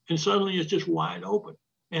coup. And suddenly it's just wide open.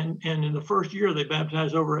 And in the first year, they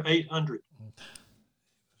baptized over 800.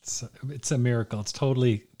 It's a miracle. It's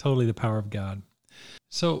totally the power of God.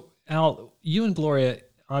 So, Al, you and Gloria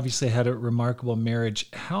obviously had a remarkable marriage.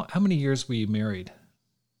 How many years were you married?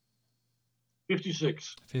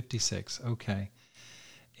 56. 56, okay.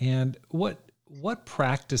 And what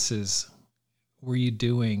practices were you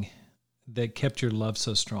doing that kept your love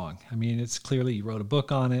so strong? I mean, it's clearly you wrote a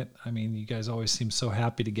book on it. I mean, you guys always seem so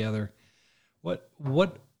happy together. What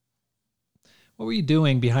were you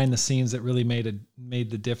doing behind the scenes that really made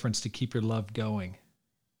the difference to keep your love going?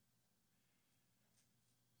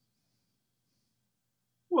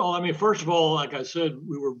 Well, first of all, like I said,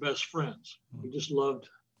 we were best friends. We just loved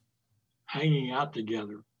hanging out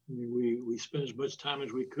together. We spent as much time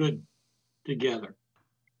as we could together.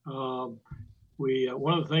 One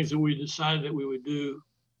of the things that we decided that we would do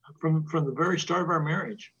from the very start of our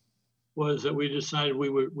marriage was that we decided we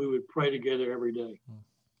would pray together every day.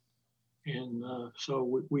 And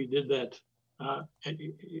so we did that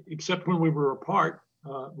except when we were apart,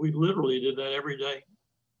 we literally did that every day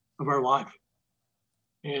of our life.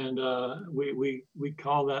 And we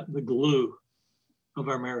call that the glue of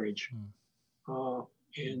our marriage.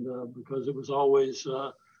 Because it was always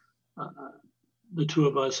the two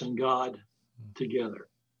of us and God together.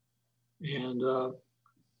 And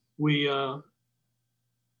we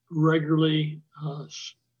regularly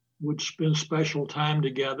would spend special time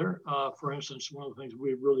together. For instance, one of the things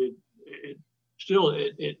we really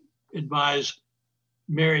advise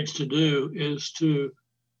marriage to do is to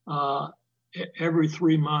every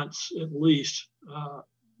 3 months at least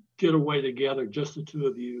get away together, just the two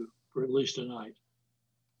of you, for at least a night.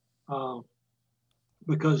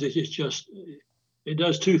 Because it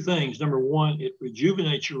does two things. Number one, it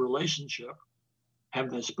rejuvenates your relationship,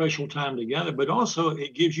 having that special time together, but also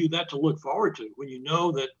it gives you that to look forward to. When you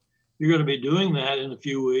know that you're going to be doing that in a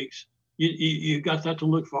few weeks, you got that to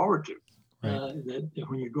look forward to. Right. That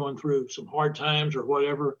when you're going through some hard times or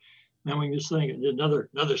whatever, then we can just think another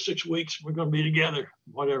 6 weeks, we're going to be together,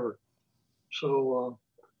 whatever. So,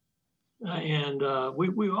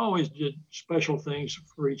 we always did special things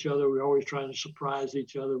for each other. We were always trying to surprise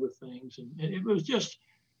each other with things. And it was just,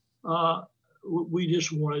 we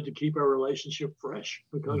just wanted to keep our relationship fresh,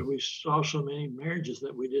 because we saw so many marriages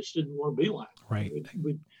that we just didn't want to be like. Right.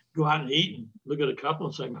 We'd go out and eat and look at a couple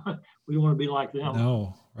and say, we don't want to be like them.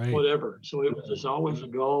 No, right. Whatever. So it was just always a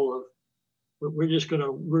goal of, we're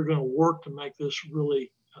going to work to make this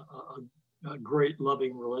really a great,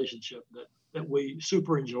 loving relationship that we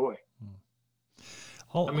super enjoy.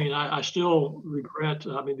 I still regret.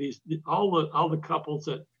 All the couples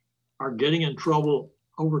that are getting in trouble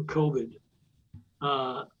over COVID,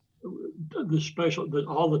 all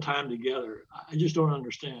the time together. I just don't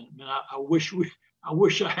understand. I wish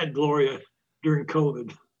I had Gloria during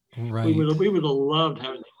COVID. Right. We would have loved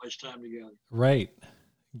having that much time together. Right.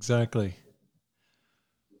 Exactly.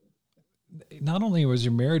 Not only was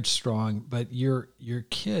your marriage strong, but your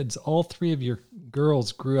kids, all three of your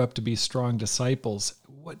girls, grew up to be strong disciples.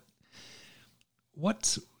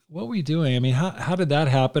 What were you doing? I mean, how did that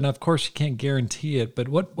happen? Of course, you can't guarantee it, but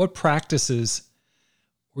what practices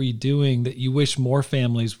were you doing that you wish more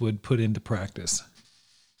families would put into practice?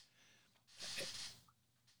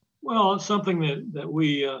 Well, it's something that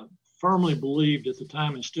we firmly believed at the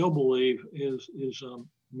time and still believe is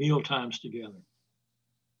meal times together.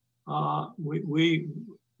 We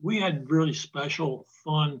had really special,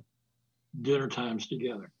 fun dinner times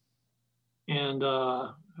together, and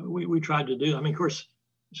we tried to do. Of course,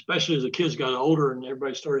 especially as the kids got older and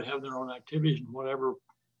everybody started having their own activities and whatever,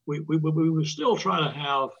 we would still try to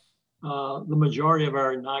have the majority of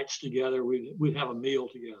our nights together. We'd have a meal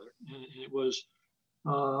together, and it was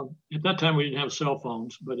at that time we didn't have cell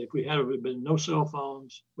phones, but if we had, it would have been no cell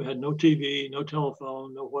phones. We had no TV, no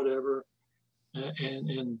telephone, no whatever.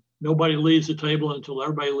 And nobody leaves the table until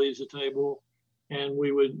everybody leaves the table. And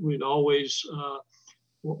we'd always,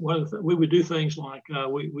 we would do things like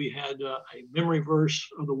we had a memory verse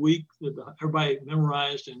of the week that everybody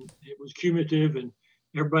memorized, and it was cumulative, and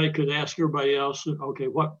everybody could ask everybody else, okay,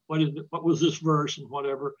 what was this verse and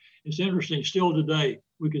whatever. It's interesting, still today,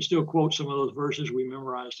 we can still quote some of those verses we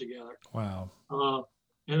memorized together. Wow.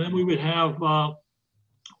 And then we would have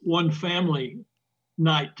one family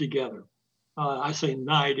night together. I say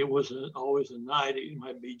night, it wasn't always a night. It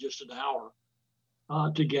might be just an hour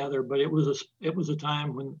together, but it was a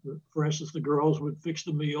time when, for instance, the girls would fix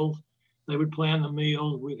the meals. They would plan the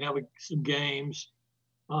meals. We'd have some games,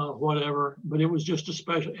 whatever, but it was just a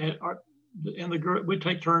special, and the girl, we'd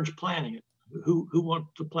take turns planning it. Who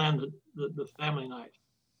wanted to plan the family night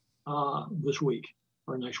this week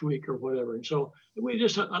or next week or whatever. And so we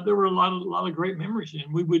just, there were a lot of great memories,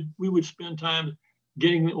 and we would spend time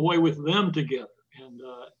getting away with them together. And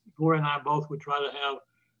Gloria and I both would try to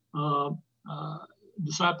have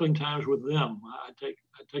discipling times with them. I'd take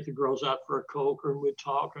the girls out for a Coke, or we'd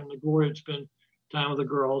talk, and the Gloria would spend time with the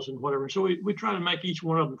girls and whatever. So we try to make each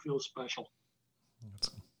one of them feel special.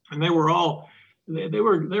 And they were all, they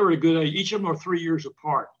were a good age. Each of them are 3 years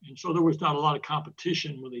apart. And so there was not a lot of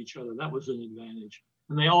competition with each other. That was an advantage.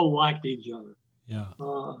 And they all liked each other. Yeah.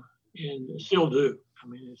 And still do.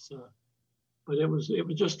 It's, but it was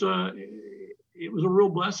just, it was a real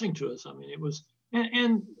blessing to us. It was,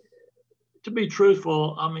 and to be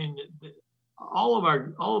truthful, all of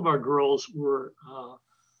our girls were,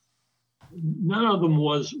 none of them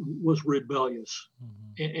was rebellious.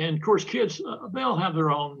 Mm-hmm. And of course, kids, they'll have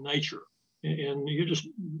their own nature, and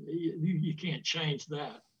you can't change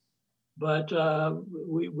that. But our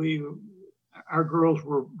girls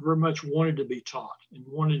were very much wanted to be taught and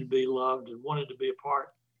wanted to be loved and wanted to be a part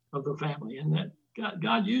of the family, and that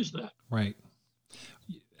God used that. Right.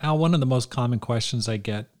 Al, one of the most common questions I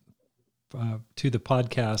get to the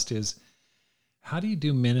podcast is, how do you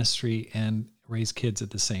do ministry and raise kids at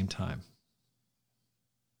the same time?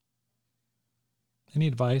 Any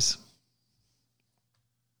advice?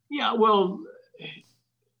 Yeah, well,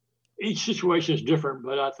 each situation is different,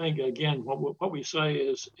 but I think, again, what we say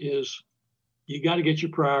is you got to get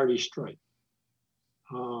your priorities straight.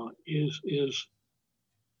 Is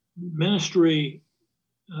ministry,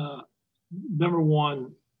 number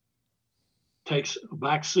one, takes a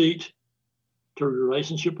back seat to your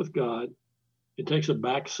relationship with God. It takes a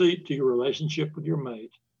back seat to your relationship with your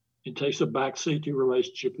mate. It takes a back seat to your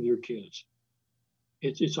relationship with your kids.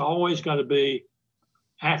 It's always got to be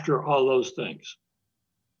after all those things.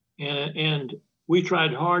 And we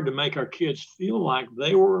tried hard to make our kids feel like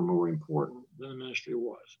they were more important than the ministry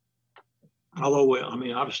was. Although, I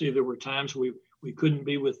mean, obviously there were times we couldn't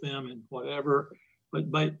be with them and whatever, but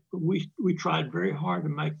we tried very hard to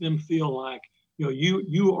make them feel like,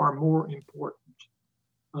 you are more important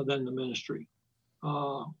than the ministry,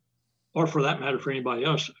 or for that matter, for anybody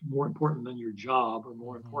else, more important than your job or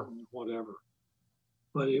more important than whatever.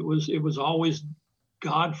 But it was always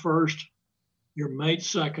God first, your mate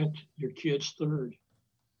second, your kids third,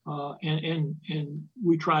 and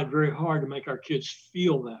we tried very hard to make our kids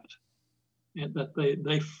feel that, and that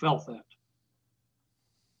they felt that.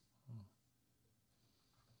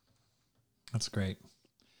 That's great.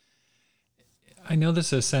 I know this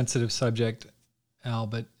is a sensitive subject, Al,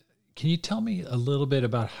 but can you tell me a little bit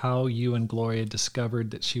about how you and Gloria discovered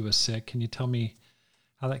that she was sick? Can you tell me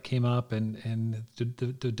how that came up and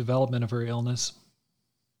the development of her illness?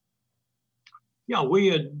 Yeah, we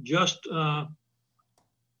had just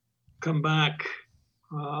come back.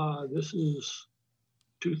 This is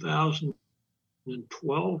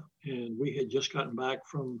 2012, and we had just gotten back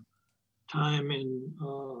from time in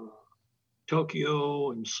Tokyo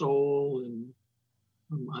and Seoul and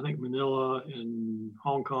I think Manila and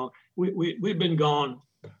Hong Kong. We'd been gone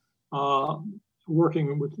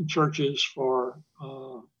working with the churches for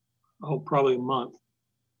probably a month,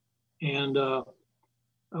 and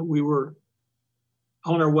we were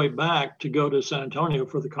on our way back to go to San Antonio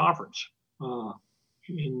for the conference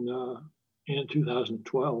in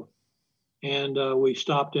 2012, and we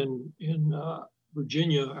stopped in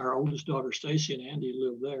Virginia. Our oldest daughter Stacy and Andy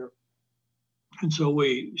lived there, and so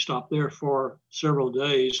we stopped there for several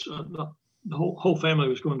days. The whole family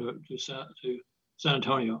was going to San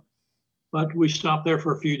Antonio, but we stopped there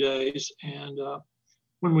for a few days. And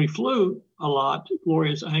when we flew a lot,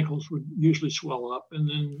 Gloria's ankles would usually swell up, and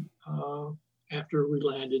then after we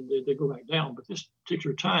landed, they go back down. But this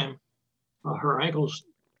particular time, her ankles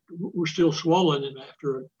were still swollen, and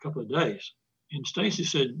after a couple of days. And Stacy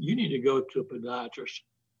said, "You need to go to a podiatrist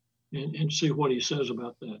and see what he says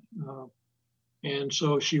about that." And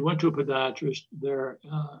so she went to a podiatrist there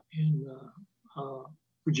in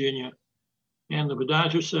Virginia, and the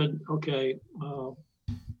podiatrist said, "Okay,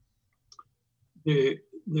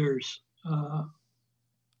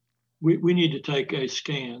 we need to take a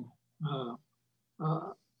scan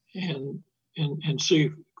and see,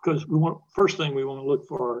 because first thing we want to look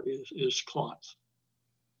for is clots,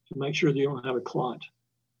 to make sure that you don't have a clot."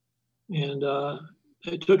 And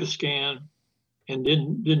they took a scan and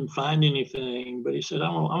didn't find anything, but he said,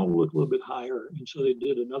 I'm gonna look a little bit higher. And so they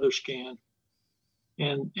did another scan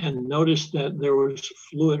and noticed that there was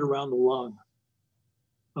fluid around the lung.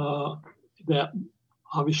 That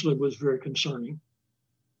obviously was very concerning.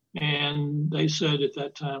 And they said at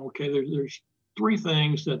that time, okay, there's three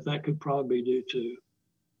things that could probably be due to.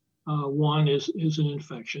 One is an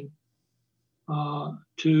infection.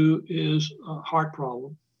 Two is a heart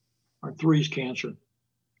problem, or three is cancer.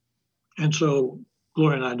 And so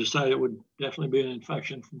Gloria and I decided it would definitely be an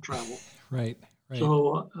infection from travel. Right.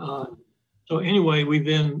 So anyway, we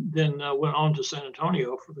then went on to San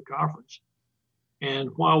Antonio for the conference.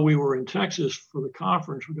 And while we were in Texas for the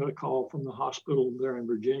conference, we got a call from the hospital there in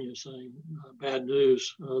Virginia saying, bad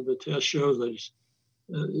news, the test shows that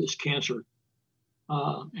it's cancer.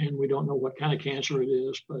 And we don't know what kind of cancer it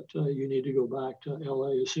is, but you need to go back to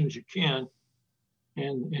LA as soon as you can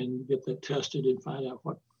and get that tested and find out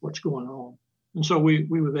what's going on. And so we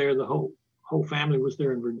were there. The whole family was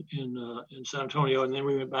there in San Antonio, and then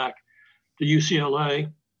we went back to UCLA,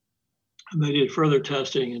 and they did further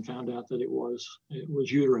testing and found out that it was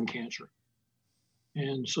uterine cancer.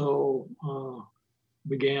 And so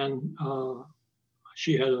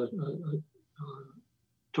she had a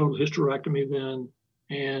total hysterectomy then,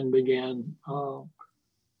 and began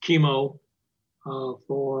chemo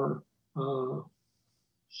for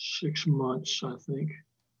 6 months, I think.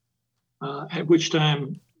 at which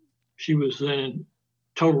time she was then in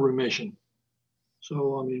total remission.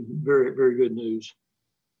 So, I mean, very, very good news.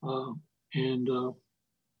 And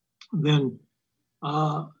then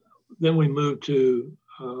we moved to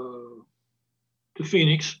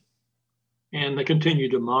Phoenix, and they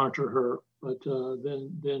continued to monitor her. But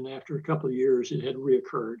then after a couple of years, it had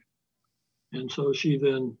reoccurred. And so she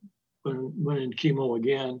then went in chemo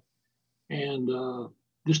again, and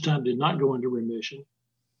this time did not go into remission,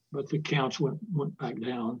 but the counts went back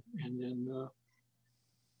down, and then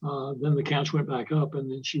the counts went back up,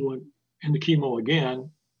 and then she went into chemo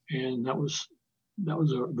again, and that was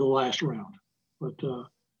the last round. But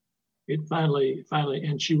it finally,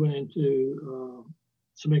 and she went into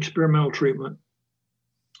some experimental treatment.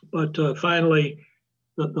 But finally,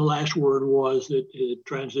 the last word was that it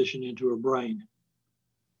transitioned into her brain.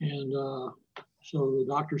 And so the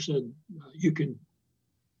doctor said,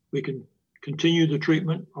 we can continue the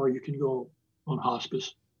treatment, or you can go on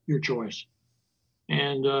hospice, your choice.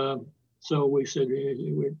 And so we said,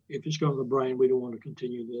 if it's going to the brain, we don't want to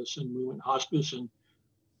continue this. And we went hospice, and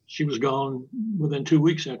she was gone within 2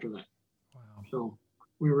 weeks after that. Wow. So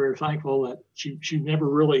we were very thankful that she never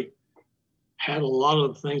really had a lot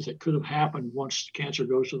of things that could have happened once cancer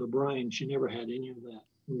goes to the brain. She never had any of that.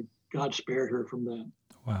 God spared her from that.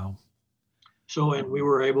 Wow. So, and we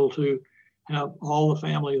were able to have all the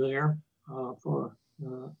family there for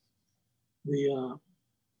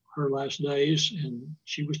her last days, and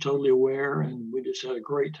she was totally aware, and we just had a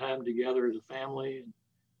great time together as a family, and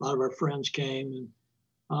a lot of our friends came, and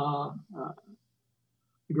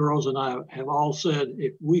the girls and I have all said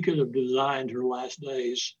if we could have designed her last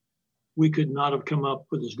days, we could not have come up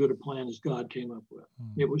with as good a plan as God came up with.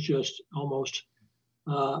 It was just almost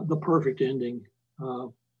the perfect ending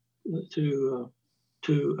to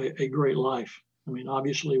a great life. I mean,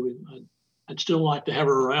 obviously, I'd still like to have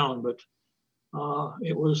her around, but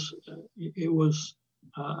it was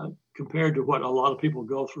compared to what a lot of people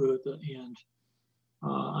go through at the end.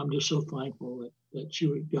 I'm just so thankful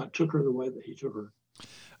that God took her the way that He took her.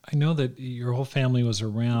 I know that your whole family was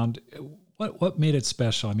around. What made it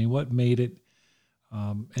special? I mean, what made it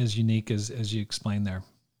as unique as you explained there?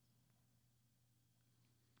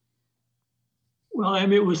 Well, I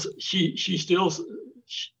mean, it was she still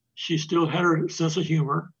had her sense of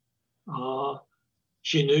humor.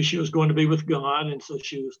 She knew she was going to be with God, and so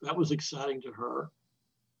that was exciting to her.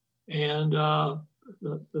 And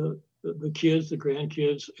the kids, the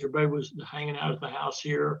grandkids, everybody was hanging out at the house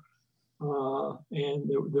here. And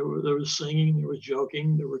there was singing, there was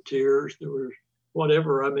joking, there were tears, there were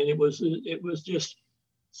whatever. I mean, it was just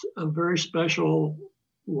a very special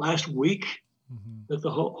last week that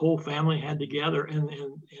the whole family had together. And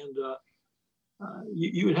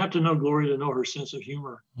you would have to know Gloria to know her sense of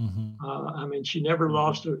humor. I mean, she never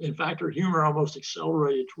lost her. In fact, her humor almost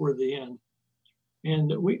accelerated toward the end.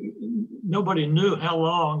 And nobody knew how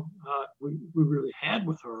long we really had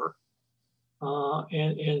with her.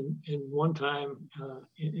 And one time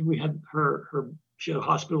we had she had a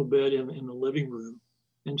hospital bed in the living room.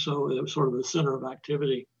 And so it was sort of the center of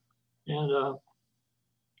activity. And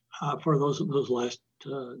for those last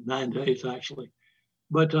 9 days, actually.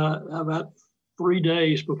 But about 3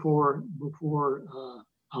 days before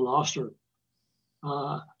I lost her,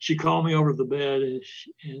 she called me over the bed, and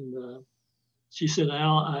she said,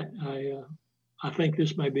 "Al, I think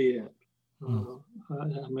this may be it.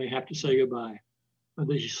 I may have to say goodbye." And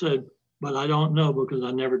then she said, "But I don't know because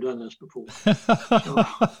I've never done this before."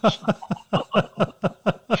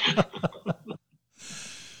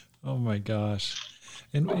 Oh my gosh!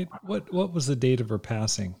 And what was the date of her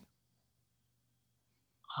passing?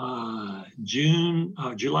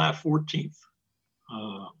 July 14th,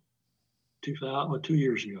 2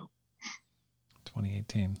 years ago.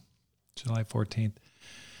 2018, July 14th.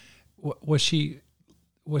 Was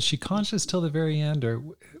she conscious till the very end, or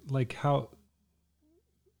like how?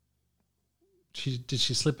 Did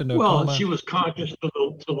she slip into a coma? Well, she was conscious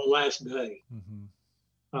till the last day.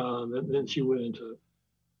 Then she went into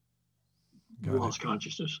lost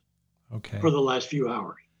consciousness. Okay. For the last few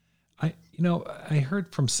hours. I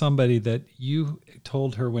heard from somebody that you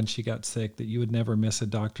told her when she got sick that you would never miss a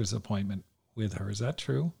doctor's appointment with her. Is that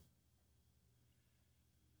true?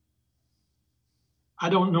 I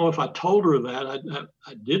don't know if I told her that.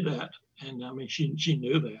 I did that, and I mean she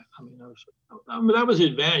knew that. I mean that was the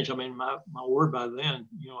advantage. I mean my word by then,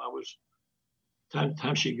 I was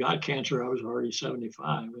time she got cancer, I was already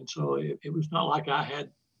 75, and so it was not like I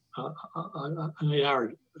had an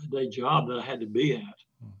 8-hour-a-day job that I had to be at.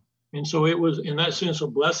 And so it was, in that sense, a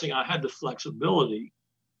blessing. I had the flexibility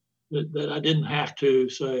that I didn't have to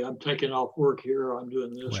say I'm taking off work here or I'm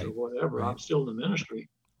doing this Right. or whatever. Right. I'm still in the ministry.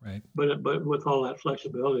 Right. But with all that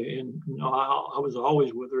flexibility, and I was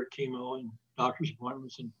always with her at chemo and doctor's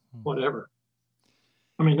appointments and whatever.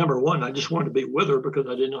 I mean, number one, I just wanted to be with her because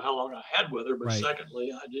I didn't know how long I had with her. But Right.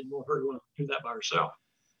 secondly, I didn't want her to do that by herself.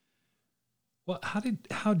 Well,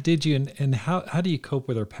 how did you and how do you cope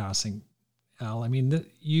with her passing, Al? I mean,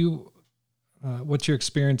 what you're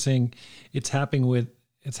experiencing, it's happening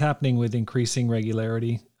with increasing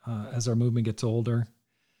regularity as our movement gets older.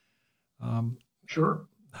 Sure.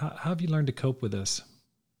 How have you learned to cope with this?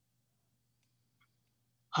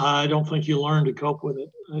 I don't think you learn to cope with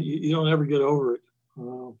it. You don't ever get over it.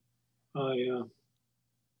 I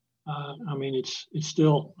mean, it's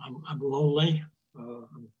still. I'm lonely.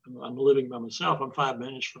 I'm living by myself. I'm 5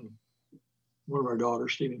 minutes from one of our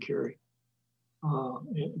daughters, Steve and Carrie.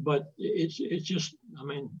 But it's just. I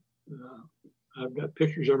mean, I've got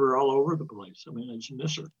pictures of her all over the place. I mean, I just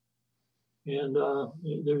miss her. And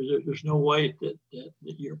there's no way that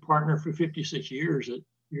your partner for 56 years that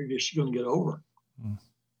you're just going to get over. Mm.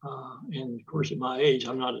 And of course, at my age,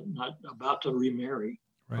 I'm not about to remarry.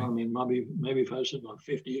 Right. I mean, maybe if I was in my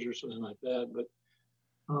 50s or something like that, but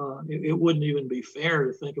it wouldn't even be fair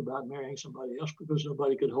to think about marrying somebody else because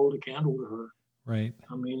nobody could hold a candle to her. Right.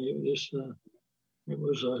 I mean, she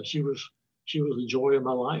was the joy of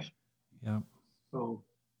my life. Yeah. So.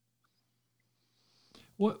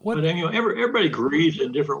 What? But anyway, everybody grieves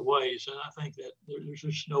in different ways, and I think that there's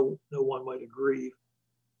just no one way to grieve.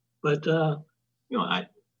 But I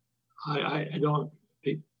don't.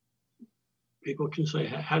 People can say,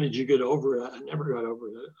 "How did you get over it?" I never got over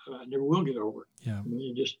it. I never will get over it. Yeah. I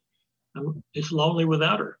mean, it's lonely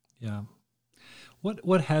without her. Yeah.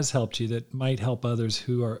 What has helped you that might help others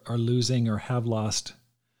who are losing or have lost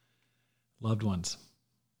loved ones?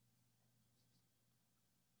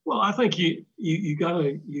 Well, I think you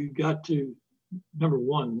got to number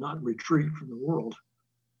one, not retreat from the world.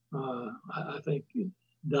 I think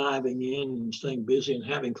diving in and staying busy and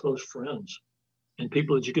having close friends and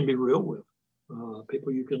people that you can be real with,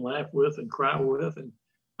 people you can laugh with and cry with. And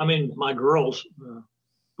I mean, my girls,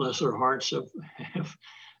 bless their hearts, have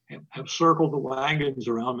circled the wagons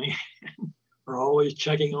around me, and are always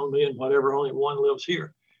checking on me and whatever. Only one lives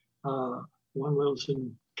here. One lives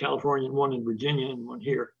in California and one in Virginia and one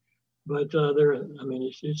here. But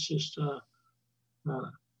it's just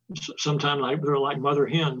sometimes they're like mother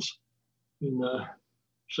hens, and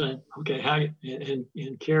saying, okay, how you,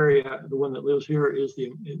 and Carrie, the one that lives here, is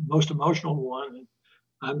the most emotional one,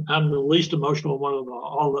 and I'm the least emotional one of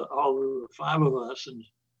all the five of us, and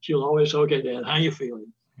she'll always say, okay, Dad, how you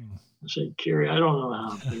feeling? I say, Carrie, I don't know how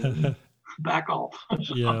I'm feeling. Back off.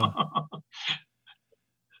 Yeah.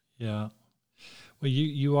 Yeah. Well,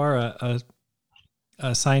 you are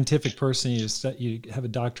a scientific person. You have a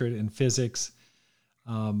doctorate in physics.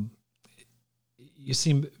 You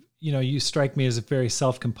seem, you strike me as a very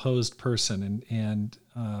self-composed person, and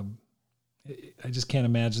I just can't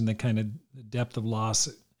imagine the kind of depth of loss.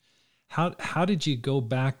 How did you go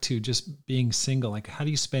back to just being single? Like, how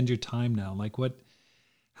do you spend your time now? Like,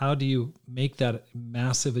 how do you make that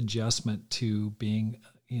massive adjustment to being,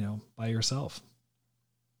 by yourself?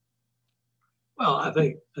 Well, I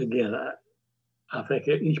think, again, I think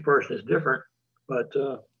each person is different, but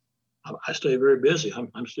I stay very busy.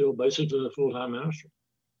 I'm still basically a full-time minister.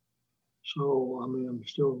 So, I mean, I'm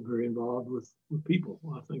still very involved with people.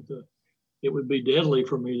 I think that it would be deadly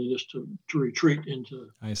for me to retreat into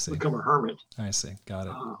become a hermit. I see. Got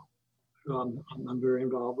it. So I'm very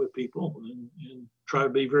involved with people and try to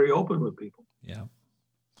be very open with people. Yeah.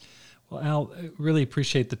 Well, Al, I really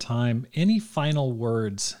appreciate the time. Any final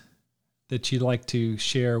words that you'd like to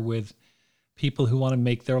share with people who want to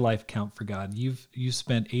make their life count for God? You've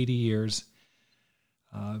spent 80 years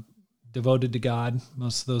devoted to God,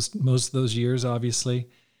 most of those years, obviously.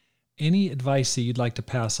 Any advice that you'd like to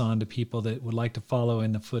pass on to people that would like to follow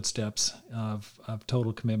in the footsteps of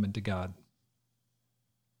total commitment to God?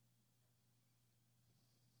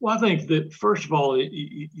 Well, I think that first of all,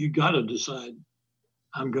 you got to decide,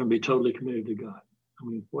 I'm going to be totally committed to God. I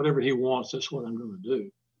mean, whatever He wants, that's what I'm going to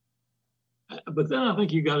do. But then I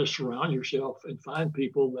think you got to surround yourself and find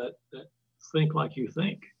people that think like you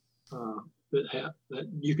think, that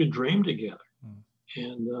you can dream together,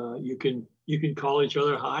 and you can call each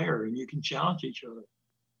other higher, and you can challenge each other.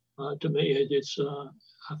 To me, it's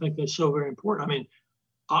I think that's so very important. I mean,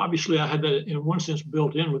 obviously, I had that in one sense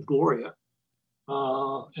built in with Gloria,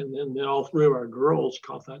 and then all three of our girls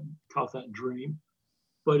caught that dream.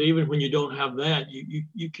 But even when you don't have that,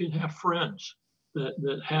 you can have friends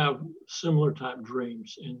that have similar type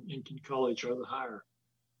dreams and can call each other higher.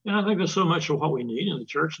 And I think that's so much of what we need in the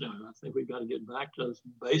church now. I think we've got to get back to the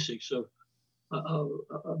basics of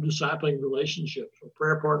discipling relationships, or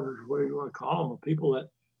prayer partners, whatever you want to call them, people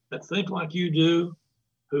that think like you do,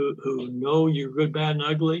 who know you're good, bad, and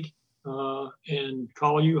ugly, and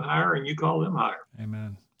call you higher and you call them higher.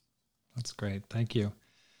 Amen. That's great. Thank you.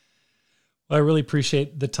 Well, I really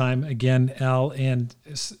appreciate the time again, Al, and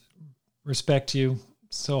respect you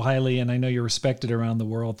so highly. And I know you're respected around the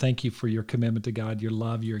world. Thank you for your commitment to God, your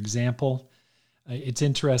love, your example. It's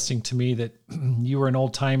interesting to me that you were an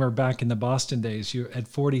old timer back in the Boston days. You at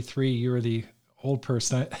 43, you were the old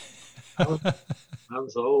person. I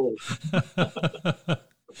was old.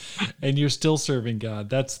 And you're still serving God.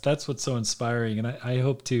 That's what's so inspiring. And I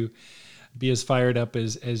hope to be as fired up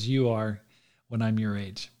as you are when I'm your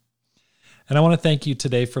age. And I want to thank you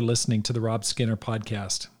today for listening to the Rob Skinner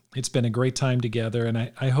podcast. It's been a great time together, and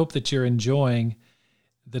I hope that you're enjoying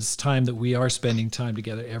this time that we are spending time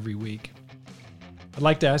together every week. I'd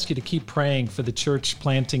like to ask you to keep praying for the church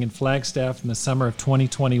planting in Flagstaff in the summer of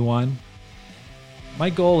 2021. My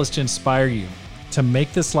goal is to inspire you to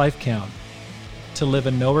make this life count, to live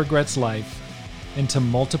a no regrets life, and to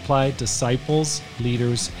multiply disciples,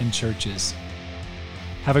 leaders, and churches.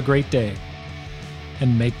 Have a great day,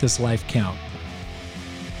 and make this life count.